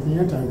that come with the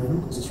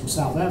anti-venom, because it's from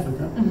South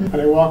Africa. And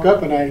I walk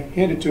up and I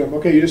hand it to them.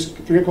 Okay,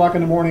 3 o'clock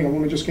in the morning, a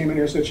woman just came in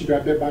here and said she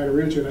got bit by an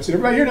Aru tube. And I said,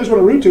 everybody here knows what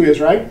a Aru tube is,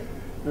 right?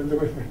 And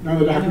none of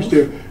the doctors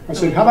do. I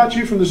said, how about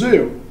you from the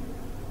zoo?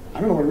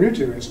 don't know what a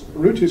rutu is. A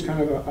rutu is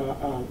kind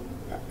of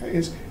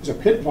is a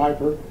pit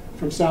viper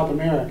from South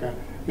America.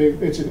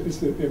 It's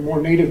a more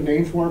native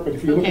name for it, but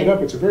if you look it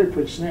up, it's a very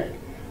pretty snake.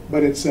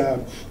 But it's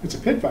a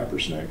pit viper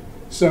snake.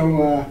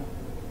 So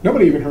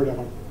nobody even heard of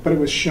them. But it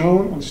was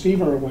shown on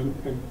Steve Irwin,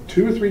 and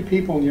 2 or 3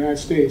 people in the United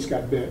States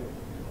got bit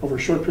over a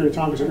short period of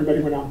time because everybody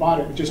went out and bought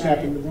it. It just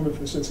happened, the woman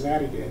from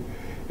Cincinnati did.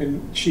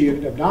 And she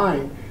ended up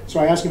dying. So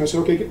I asked him, I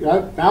said, okay,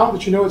 now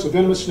that you know it's a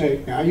venomous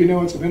snake, now you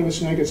know it's a venomous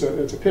snake, it's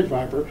a pit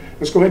viper,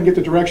 let's go ahead and get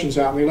the directions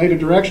out. And they laid the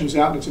directions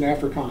out, and it's an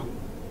Afrikaan.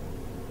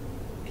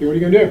 Okay, what are you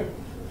going to do?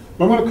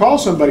 Well, I'm going to call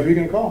somebody. Who are you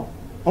going to call?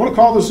 I want to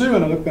call the zoo.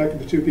 And I look back at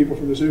the 2 people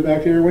from the zoo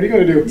back here. What are you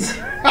going to do?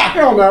 I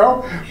don't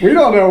know. We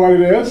don't know what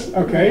it is.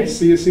 Okay,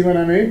 see what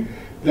I mean?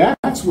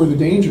 That's where the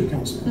danger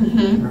comes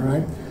in. All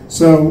right?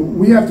 So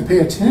we have to pay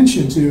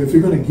attention to, if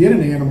you're going to get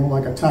an animal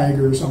like a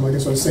tiger or something like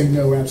this, I say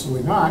no,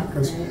 absolutely not.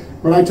 Because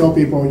what I tell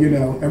people,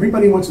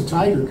 everybody wants a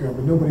tiger cub,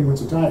 but nobody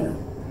wants a tiger.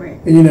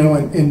 Right. And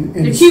and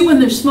they're cute when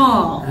they're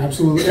small.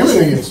 Absolutely,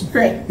 everything is.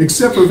 Right.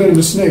 Except for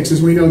venomous snakes,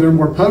 as we know, they're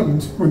more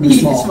potent when they're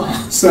small.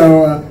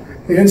 So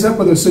it ends up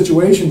with those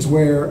situations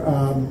where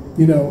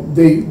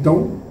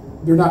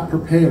they're not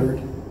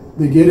prepared.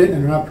 They get it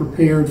and they're not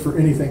prepared for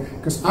anything.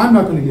 Because I'm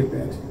not going to get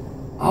bit.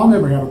 I'll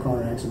never have a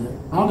car accident.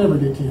 I'll never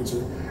get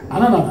cancer.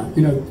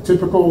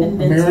 Typical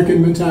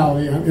American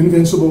mentality. I'm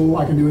invincible.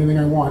 I can do anything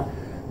I want.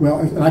 Well,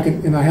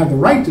 and I have the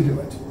right to do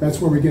it. That's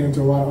where we get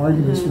into a lot of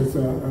arguments with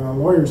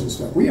lawyers and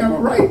stuff. We have a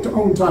right to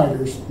own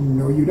tigers.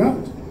 No, you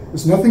don't.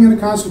 There's nothing in the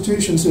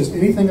Constitution that says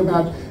anything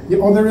about.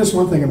 There is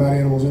one thing about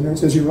animals in there. It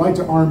says your right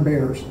to arm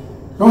bears.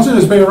 Don't say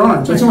there's bear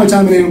arms. That's the only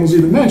time an animal's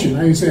even mentioned.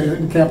 I didn't say it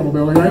in the Capitol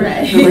building, right?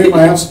 Everybody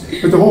laughs.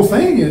 But the whole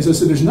thing is, I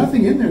said, there's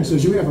nothing in there that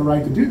says you have a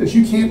right to do this.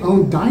 You can't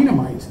own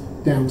dynamite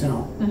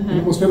downtown in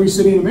almost every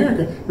city in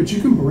America, but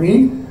you can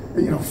bring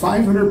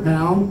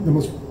 500-pound, the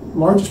most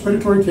largest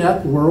predatory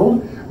cat in the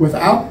world,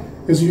 without,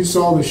 as you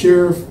saw the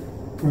sheriff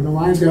when the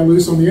lions got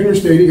loose on the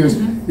interstate, he goes,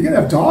 you gotta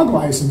have dog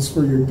license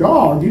for your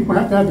dog. You don't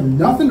have to have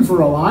nothing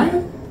for a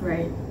lion.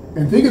 Right.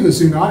 And think of the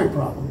zoonotic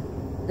problem.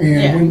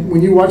 And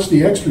when you watch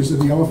the extras of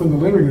The Elephant in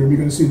the Living Room, you're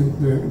going to see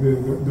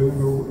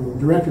the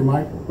director,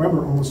 Mike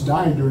Weber, almost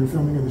died during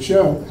filming of the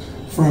show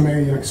from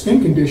a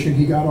skin condition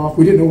he got off.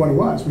 We didn't know what it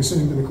was. We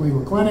sent him to the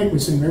Cleveland Clinic. We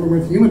sent him everywhere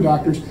with human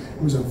doctors.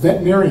 It was a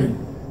veterinarian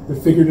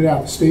that figured it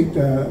out.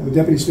 The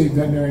deputy state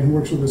veterinarian who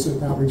works with us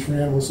at Outreach for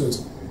Animals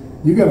says,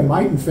 you got a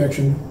mite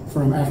infection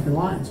from African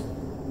lions.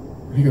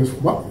 And he goes,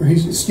 what?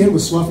 His skin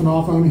was sloughing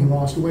off on him. He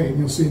lost weight.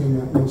 You'll see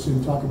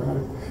them talk about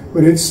it.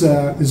 But it's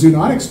the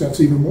zoonotic stuff's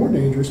even more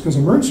dangerous because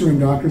emergency room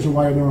doctors are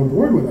why they're on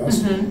board with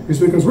us. Is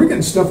because we're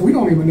getting stuff we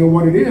don't even know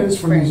what it is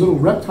from these little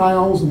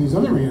reptiles and these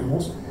other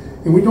animals,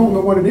 and we don't know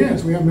what it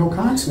is. We have no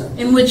concept.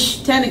 In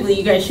which technically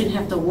you guys shouldn't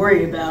have to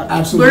worry about.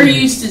 Absolutely. We're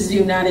used to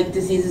zoonotic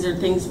diseases or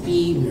things to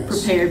be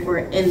prepared for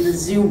in the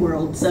zoo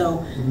world.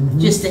 So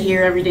just to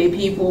hear everyday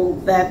people,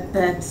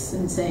 that's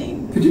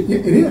insane.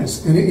 It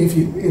is,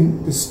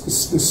 and the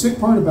sick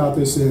part about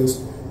this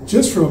is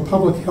just from a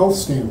public health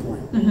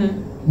standpoint.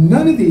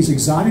 None of these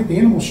exotic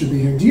animals should be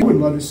here. You would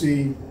love to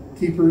see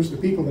keepers, the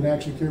people that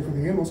actually care for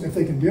the animals, if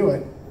they can do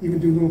it, even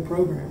do little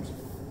programs.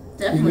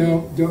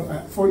 Definitely.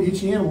 For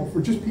each animal, for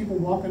just people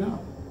walking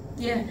up.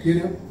 Yeah.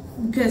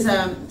 Because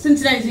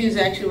Cincinnati Zoo is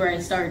actually where I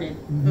started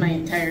my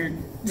entire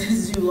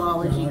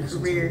zoology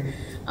career.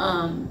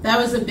 That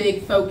was a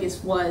big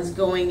focus, was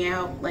going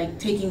out, like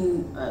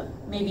taking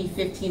maybe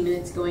 15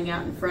 minutes going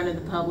out in front of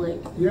the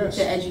public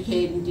to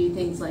educate and do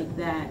things like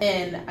that.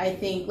 And I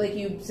think, like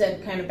you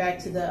said, kind of back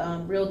to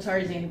the real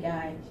Tarzan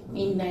guy,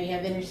 now you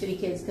have inner city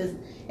kids, because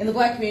in the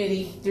black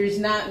community, there's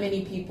not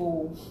many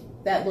people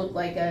that look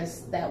like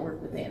us that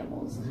work with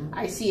animals.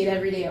 I see it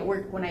every day at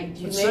work when I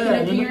do make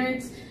an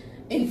appearance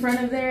in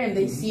front of there, and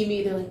they see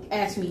me, they're like,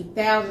 ask me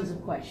thousands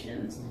of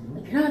questions.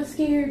 Like, you're not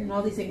scared, and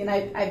all these things. And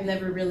I've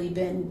never really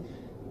been,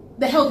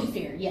 the healthy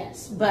fear,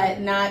 yes, but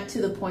not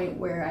to the point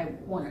where I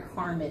want to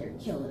harm it or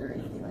kill it or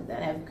anything like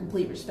that. I have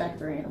complete respect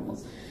for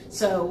animals.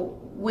 So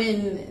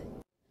when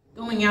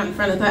going out in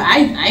front of the,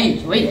 I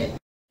enjoyed it.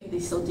 They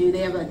still do. They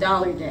have a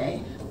dollar day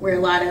where a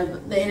lot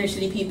of the inner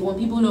city people and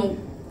people who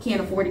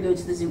can't afford to go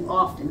to the zoo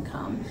often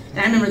come. And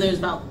I remember there was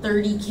about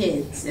 30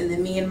 kids, and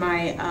then me and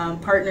my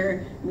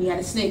partner, we had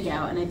a snake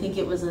out, and I think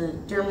it was a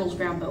Dermal's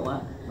ground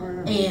boa.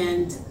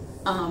 And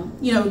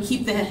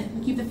keep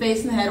the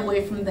face and the head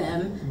away from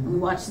them, and we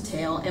watch the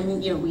tail, and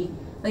we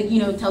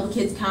tell the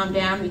kids calm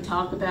down. We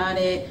talk about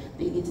it.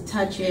 They get to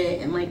touch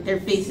it, and like their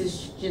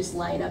faces just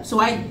light up. So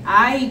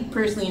I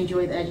personally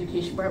enjoy the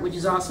education part, which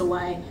is also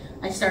why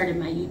I started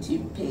my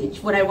YouTube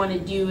page. What I want to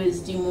do is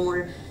do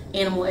more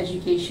animal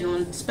education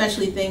on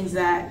especially things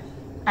that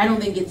I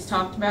don't think gets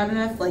talked about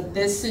enough, like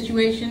this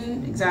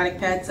situation, exotic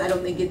pets. I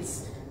don't think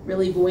it's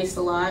really voiced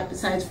a lot,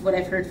 besides what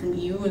I've heard from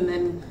you and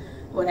then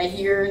what I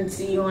hear and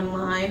see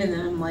online, and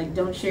then I'm like,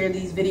 don't share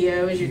these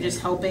videos, you're just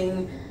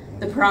helping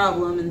the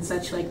problem and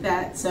such like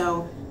that.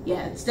 So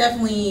yeah, it's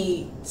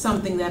definitely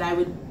something that I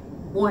would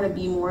want to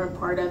be more a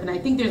part of, and I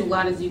think there's a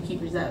lot of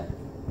zookeepers that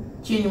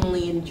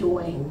genuinely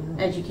enjoy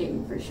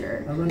educating for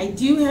sure. I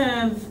do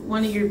have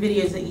one of your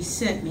videos that you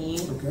sent me,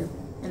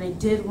 and I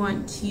did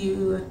want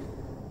to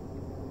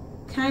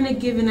kind of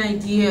give an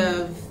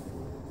idea of.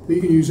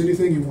 You can use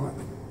anything you want.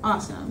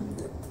 Awesome.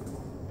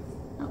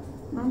 Oh,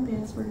 wrong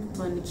password.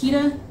 Well,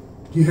 Nikita.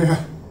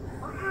 Yeah.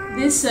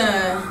 This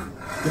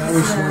that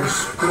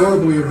was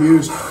horribly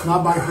abused,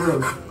 not by her.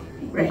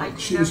 Right.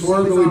 She was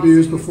horribly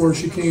abused before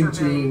she came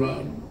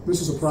to. This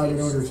is a private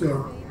owner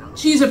too.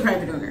 She's a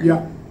private owner.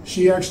 Yeah.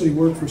 She actually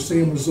worked for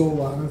Sam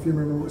Mazzola. I don't know if you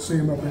remember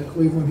Sam up in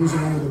Cleveland. He's the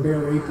one where the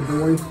bear ate the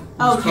boy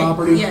on his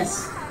property.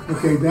 Yes.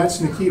 Okay,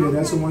 that's Nikita.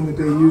 That's the one that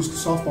they used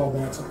softball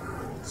bats on.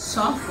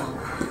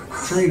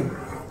 Softball? Train them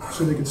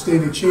so they could stay.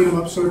 They chain them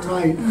up so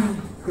tight.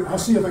 I'll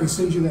see if I can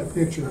send you that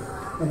picture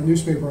of a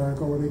newspaper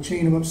article where they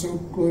chain them up so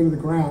close to the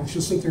ground.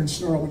 She'll sit there and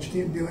snarl, but she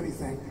can't do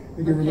anything.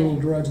 They give her little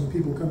drugs, and the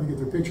people come and get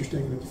their pictures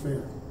taken at the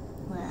fair.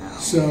 Wow.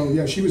 So,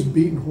 yeah, she was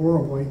beaten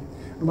horribly.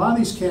 A lot of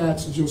these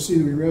cats, as you'll see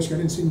that we rescue, I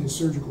didn't see any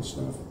surgical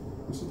stuff.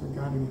 I said they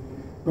got any.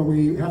 But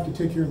we have to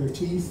take care of their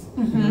teeth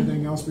and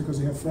everything else because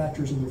they have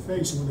fractures in their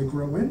face. And when they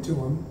grow into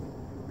them,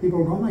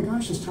 people go, oh my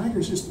gosh, this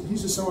tiger's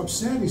he's just so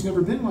upset. He's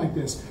never been like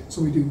this.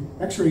 So we do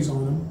x-rays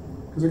on him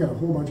because I got a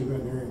whole bunch of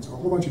veterinarians, a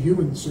whole bunch of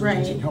human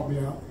surgeons that help me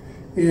out.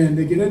 And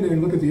they get in there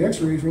and look at the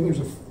x-rays where there's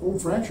an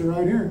old fracture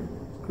right here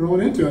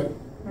growing into it.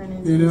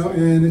 You know,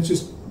 and it's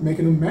just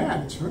making them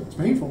mad. It's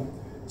painful.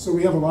 So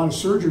we have a lot of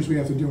surgeries we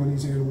have to do on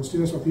these animals too.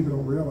 That's what people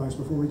don't realize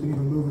before we can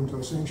even move them to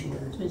a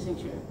sanctuary. To a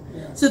sanctuary.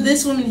 Yeah. So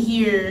this woman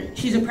here,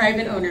 she's a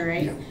private owner,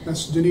 right? Yeah,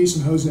 that's Denise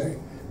and Jose.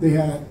 They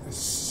had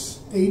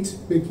 8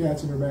 big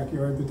cats in their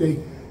backyard that they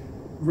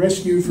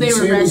rescued from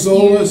Sam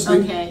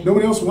Mazzola.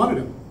 Nobody else wanted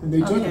them, and they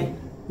took them.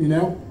 You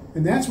know,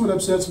 and that's what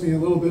upsets me a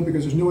little bit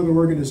because there's no other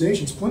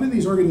organizations. Plenty of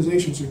these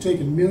organizations are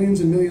taking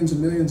millions and millions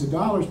and millions of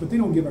dollars, but they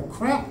don't give a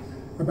crap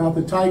about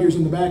the tigers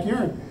in the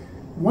backyard.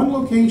 One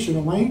location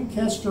in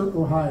Lancaster,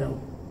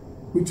 Ohio,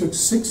 we took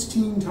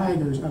 16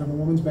 tigers out of a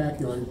woman's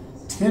backyard,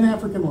 10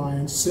 African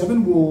lions,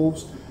 7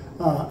 wolves,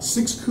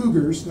 6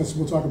 cougars,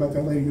 we'll talk about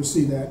that later, you'll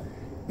see that,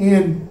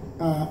 and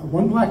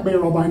 1 black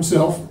bear all by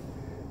himself.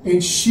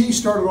 And she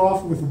started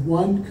off with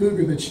 1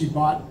 cougar that she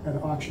bought at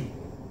an auction.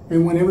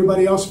 And when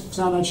everybody else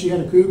found out she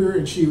had a cougar,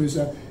 and she was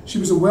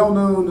a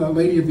well-known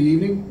lady of the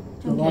evening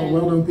to a lot of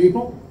well-known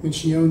people, and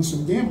she owned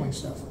some gambling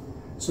stuff.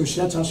 So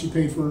that's how she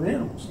paid for her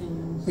animals.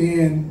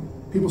 And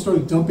people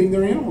started dumping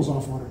their animals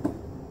off on her.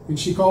 And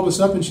she called us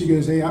up and she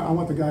goes, hey, I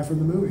want the guy from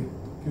the movie.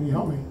 Can you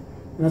help me?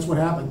 And that's what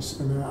happens.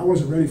 And I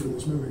wasn't ready for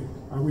this movie.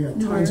 We had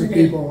tons of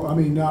people,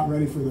 not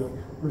ready for the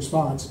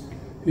response.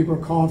 People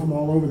are calling from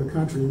all over the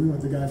country. We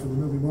want the guy from the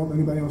movie. We won't let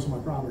anybody else on my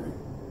property.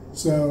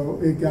 So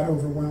it got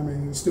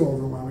overwhelming. It's still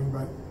overwhelming,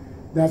 but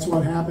that's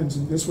what happens.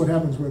 And this is what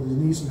happens with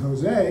Denise and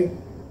Jose.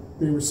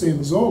 They were Sam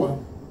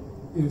Mazzola.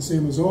 And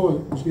Sam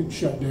Mazzola was getting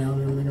shut down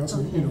and everything else.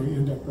 And, he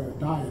ended up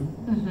dying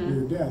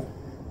near death.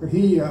 But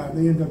they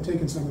ended up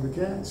taking some of the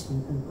cats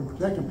and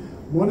protect them.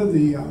 One of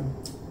the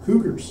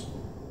cougars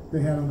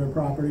they had on their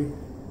property,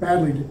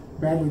 badly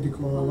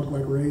declawed, looked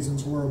like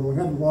raisins, horrible. It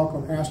had to walk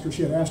on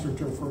she had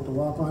astroturf for it to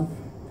walk on,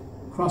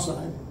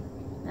 cross-eyed.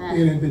 And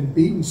it had been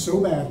beaten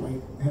so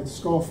badly, it had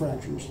skull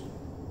fractures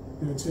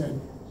in its head.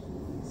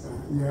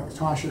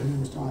 Tasha, her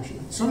name was Tasha.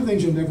 Some of the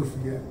things you'll never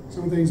forget.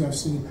 Some of the things I've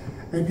seen.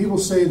 And people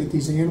say that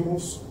these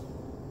animals,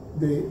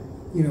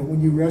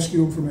 when you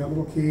rescue them from that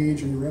little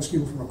cage or you rescue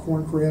them from a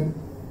corn crib,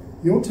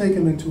 you'll take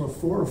them into a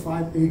 4 or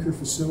 5 acre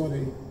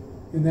facility,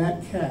 and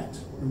that cat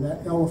or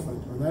that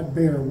elephant or that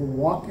bear will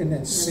walk in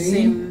that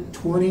same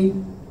 20,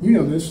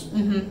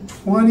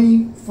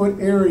 20-foot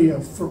area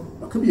for,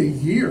 it could be a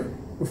year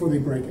before they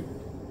break it.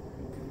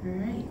 All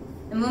right.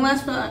 And then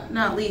last but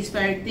not least,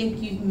 but I think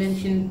you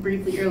mentioned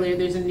briefly earlier,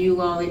 there's a new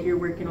law that you're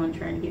working on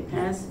trying to get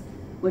passed.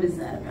 What is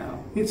that about?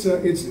 It's a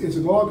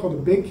law called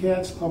the Big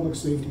Cats Public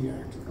Safety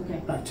Act.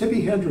 Okay.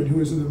 Tippi Hedren, who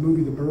was in the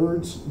movie The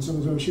Birds, and some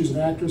of those, she was an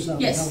actress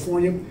out in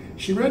California.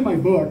 She read my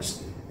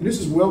books, and this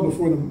is well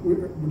before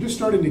we're just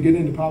starting to get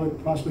into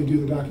possibly do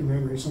the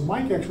documentary. So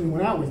Mike actually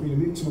went out with me to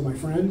meet some of my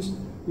friends.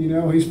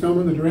 He's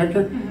filming, the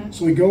director.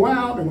 So we go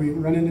out and we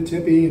run into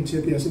Tippi, and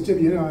I said,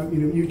 Tippi,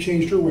 you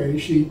changed her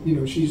ways. She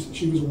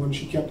was the one,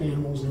 she kept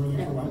animals and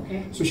everything for a while.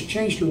 Okay. So she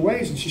changed her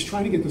ways, and she's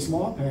trying to get this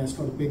law passed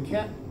called the Big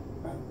Cat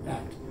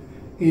Act.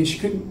 And she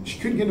couldn't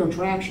get no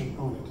traction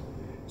on it.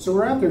 So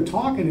we're out there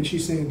talking, and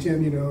she's saying,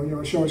 Tim,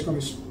 she always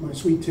calls me my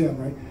sweet Tim,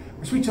 right?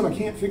 My sweet Tim, I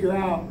can't figure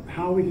out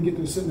how we can get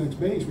to sit next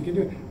base. We can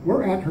do it.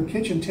 We're at her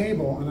kitchen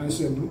table, and I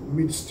said, let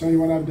me just tell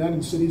you what I've done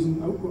in cities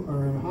in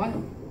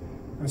Ohio.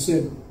 I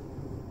said,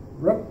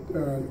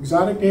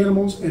 Exotic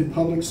Animals and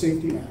Public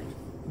Safety Act.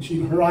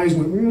 And her eyes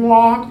went,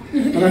 wah.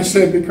 And I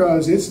said,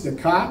 because it's the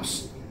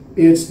cops,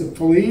 it's the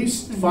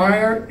police,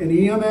 fire, and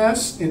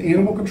EMS, and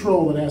animal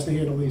control that has to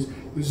handle these.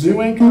 The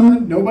zoo ain't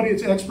coming. Nobody,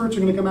 it's experts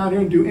are going to come out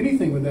here and do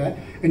anything with that.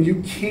 And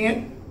you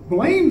can't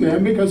blame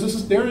them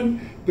because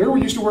they're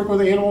used to work with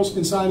animals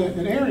inside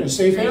an area, a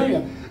safe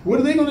area.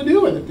 What are they going to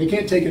do with it? They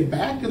can't take it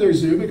back to their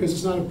zoo because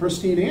it's not a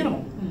pristine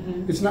animal.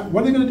 It's not.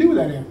 What are they going to do with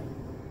that animal?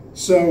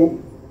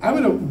 So I'm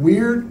in a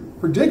weird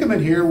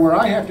predicament here where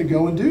I have to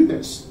go and do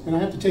this, and I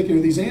have to take care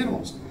of these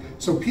animals.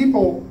 So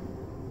people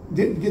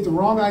didn't get the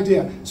wrong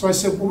idea. So I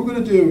said, what we're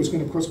going to do is going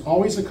to, of course,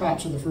 always the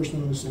cops are the first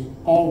one on the scene.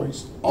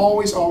 Always.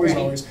 Always, always,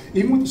 always.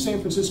 Even with the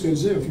San Francisco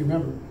Zoo, if you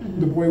remember.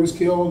 The boy was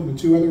killed and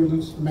the two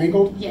others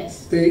mangled.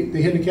 Yes. They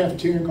hid in the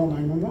cafeteria and called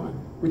 911,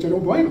 which I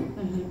don't blame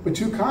them. But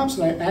two cops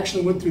that I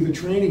actually went through the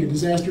training at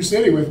Disaster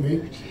City with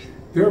me,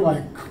 they're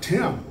like,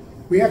 Tim,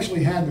 we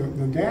actually had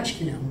the dash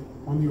cam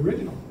on the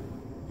original.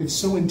 It's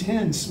so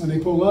intense when they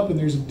pull up and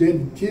there's a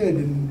dead kid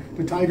and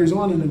the tiger's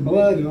on it and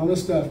blood and all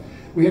this stuff.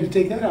 We had to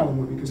take that out of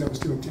the movie because that was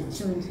too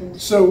intense.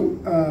 So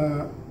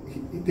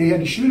they had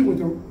to shoot it with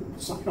their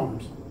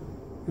sidearms.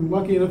 And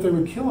lucky enough, they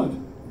would kill it.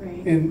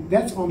 Right. And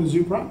that's on the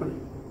zoo property.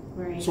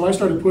 Right. So I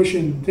started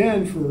pushing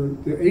then for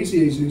the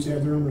ACA zoos to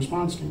have their own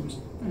response teams.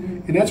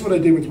 And that's what I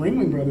did with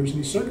Ringling Brothers and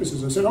these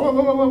circuses. I said, oh,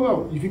 whoa, whoa, whoa,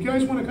 whoa. If you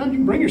guys want to come, you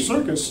can bring your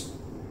circus,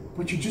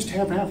 but you just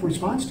have to have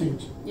response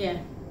teams. Yeah.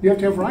 You have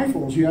to have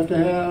rifles. You have to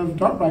have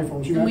dart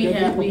rifles. You have We to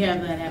have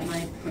that at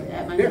my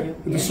yeah, zoo.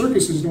 but the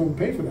circuses don't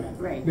pay for that.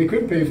 Right. They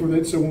couldn't pay for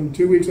that, so when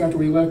 2 weeks after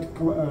we left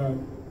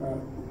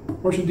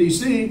Washington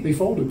D.C., they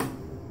folded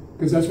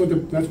because that's what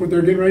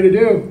they're getting ready to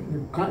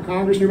do.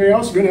 Congress and everybody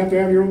else is going to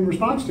have your own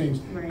response teams.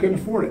 Right. Couldn't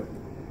afford it.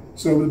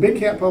 So the Big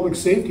Cat Public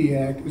Safety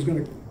Act is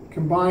going to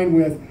combine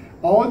with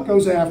all it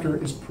goes after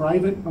is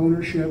private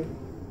ownership,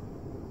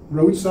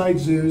 roadside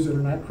zoos that are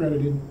not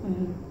credited.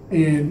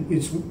 And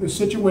it's a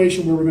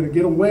situation where we're going to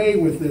get away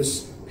with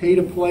this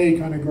pay-to-play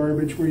kind of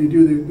garbage where you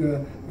do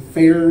the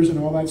fairs and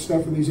all that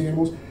stuff with these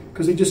animals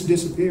because they just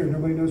disappear.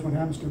 Nobody knows what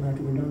happens to them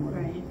after they're done with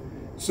them.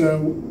 So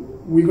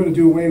we're going to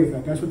do away with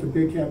that. That's what the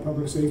Big Cat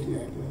Public Safety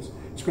Act is.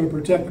 It's going to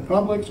protect the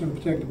public. It's going to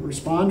protect the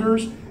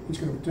responders. It's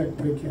going to protect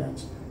the big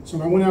cats.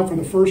 So I went out for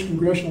the first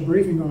congressional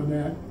briefing on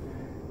that.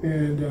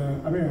 And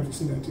I may have to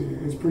send that to you.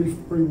 It's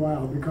pretty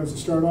wild because to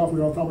start off, we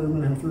all thought we were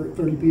going to have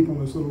 30 people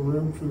in this little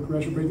room for the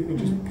congressional briefing. It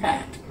just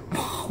packed.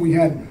 We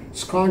had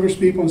Congress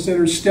people and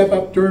senators step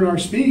up during our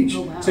speech,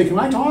 say, "Can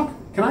I talk?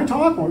 Can I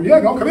talk?" Or, "Yeah,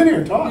 go come in here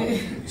and talk."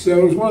 So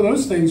it was one of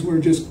those things where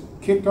it just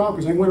kicked off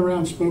because I went around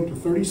and spoke to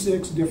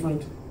 36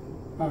 different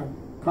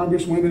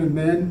congresswomen and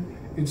men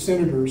and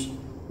senators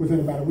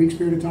within about a week's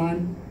period of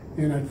time,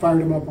 and I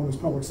fired them up on this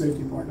public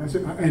safety part. And I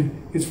said,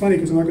 and it's funny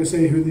because I'm not going to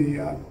say who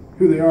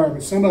they are,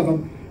 but some of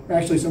them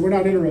actually said, "We're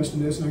not interested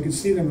in this," and I could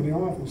see them in the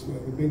office, the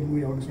big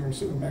wheels are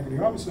sitting back in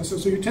the office. And I said,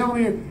 "So you're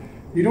telling me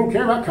you don't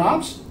care about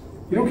cops?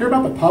 You don't care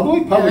about the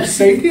public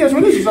safety? That's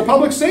what this is, a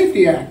public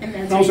safety act."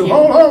 And I said,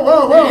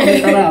 whoa, and they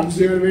come out,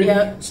 you know what I mean?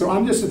 Yep. So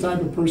I'm just the type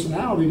of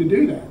personality to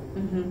do that,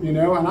 you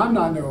know, and I'm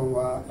not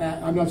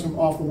I'm not some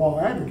off-the-wall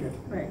advocate.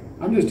 Right.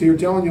 I'm just here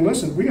telling you,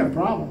 listen, we got a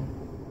problem.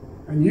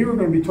 And you're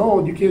going to be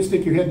told you can't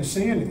stick your head in the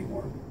sand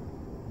anymore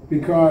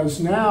because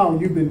now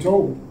you've been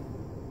told,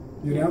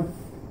 you know?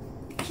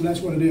 So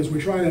that's what it is. We're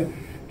trying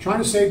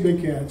to save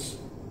big cats,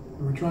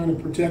 and we're trying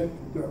to protect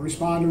the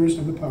responders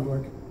and the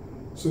public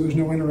so there's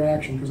no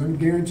interaction. Because I can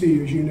guarantee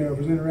you, as you know, if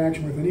there's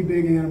interaction with any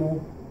big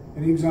animal,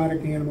 any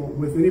exotic animal,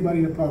 with anybody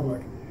in the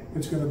public,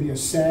 it's going to be a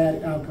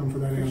sad outcome for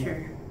that animal.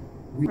 Sure.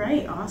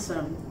 Right,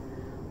 awesome.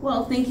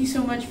 Well, thank you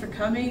so much for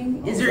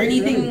coming. Is there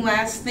anything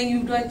last thing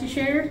you'd like to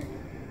share?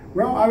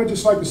 Well, I would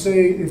just like to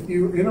say, if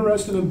you're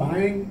interested in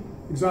buying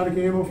exotic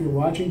animal, if you're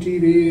watching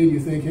TV and you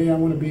think, hey, I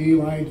want to be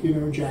like, you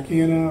know, Jack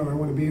Hanna, or I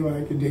want to be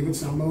like David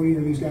Salmoni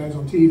or these guys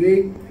on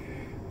TV,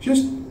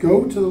 just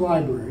go to the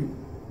library,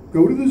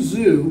 go to the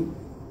zoo,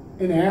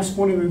 and ask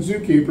one of the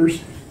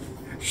zookeepers,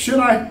 should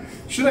I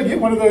get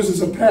one of those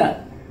as a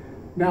pet?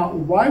 Now,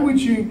 why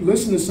would you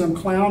listen to some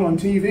clown on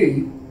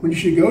TV when you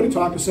should go to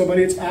talk to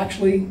somebody that's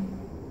actually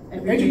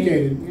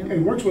educated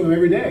and works with them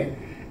every day?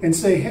 And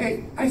say,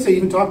 hey, I say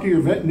even talk to your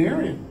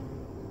veterinarian.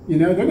 You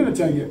know, they're going to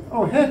tell you,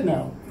 oh, heck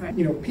no. Right.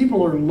 You know,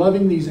 people are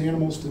loving these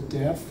animals to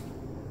death.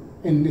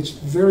 And it's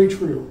very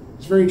true.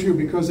 It's very true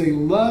because they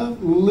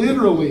love,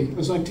 literally,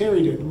 as like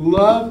Terry did,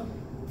 love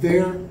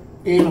their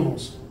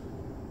animals.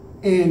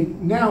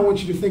 And now I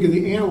want you to think of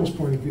the animal's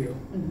point of view.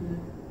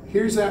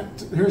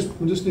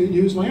 We'll just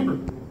use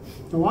Lambert,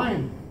 the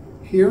lion.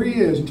 Here he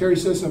is, and Terry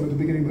says something at the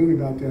beginning of the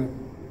movie about that.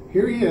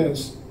 Here he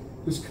is,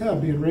 this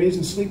cub being raised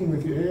and sleeping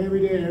with you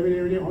every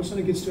day. All of a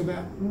sudden it gets to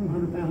about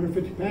 100 pounds,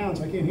 150 pounds.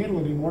 I can't handle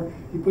it anymore.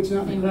 He puts it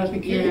out in a crappy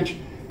cage.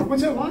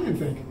 What's that lion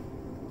think?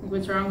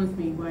 What's wrong with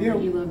me? Why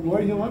don't you love me?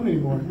 Why do you love me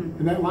anymore?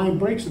 And that lion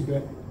breaks a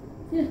bit.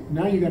 Yeah.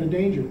 Now you got a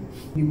danger.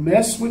 You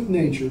mess with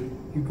nature,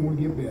 you're going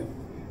to get bit.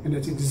 And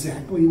that's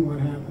exactly what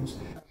happens.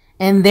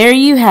 And there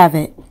you have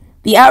it.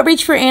 The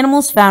Outreach for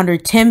Animals founder,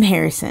 Tim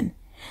Harrison.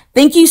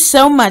 Thank you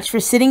so much for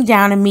sitting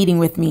down and meeting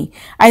with me.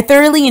 I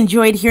thoroughly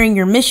enjoyed hearing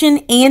your mission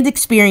and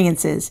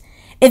experiences.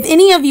 If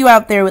any of you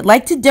out there would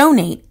like to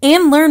donate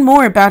and learn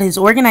more about his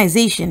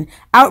organization,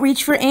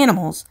 Outreach for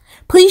Animals,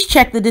 please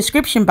check the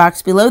description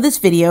box below this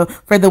video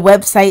for the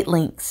website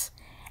links.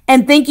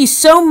 And thank you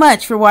so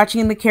much for watching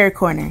in the Care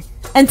Corner.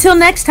 Until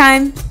next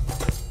time.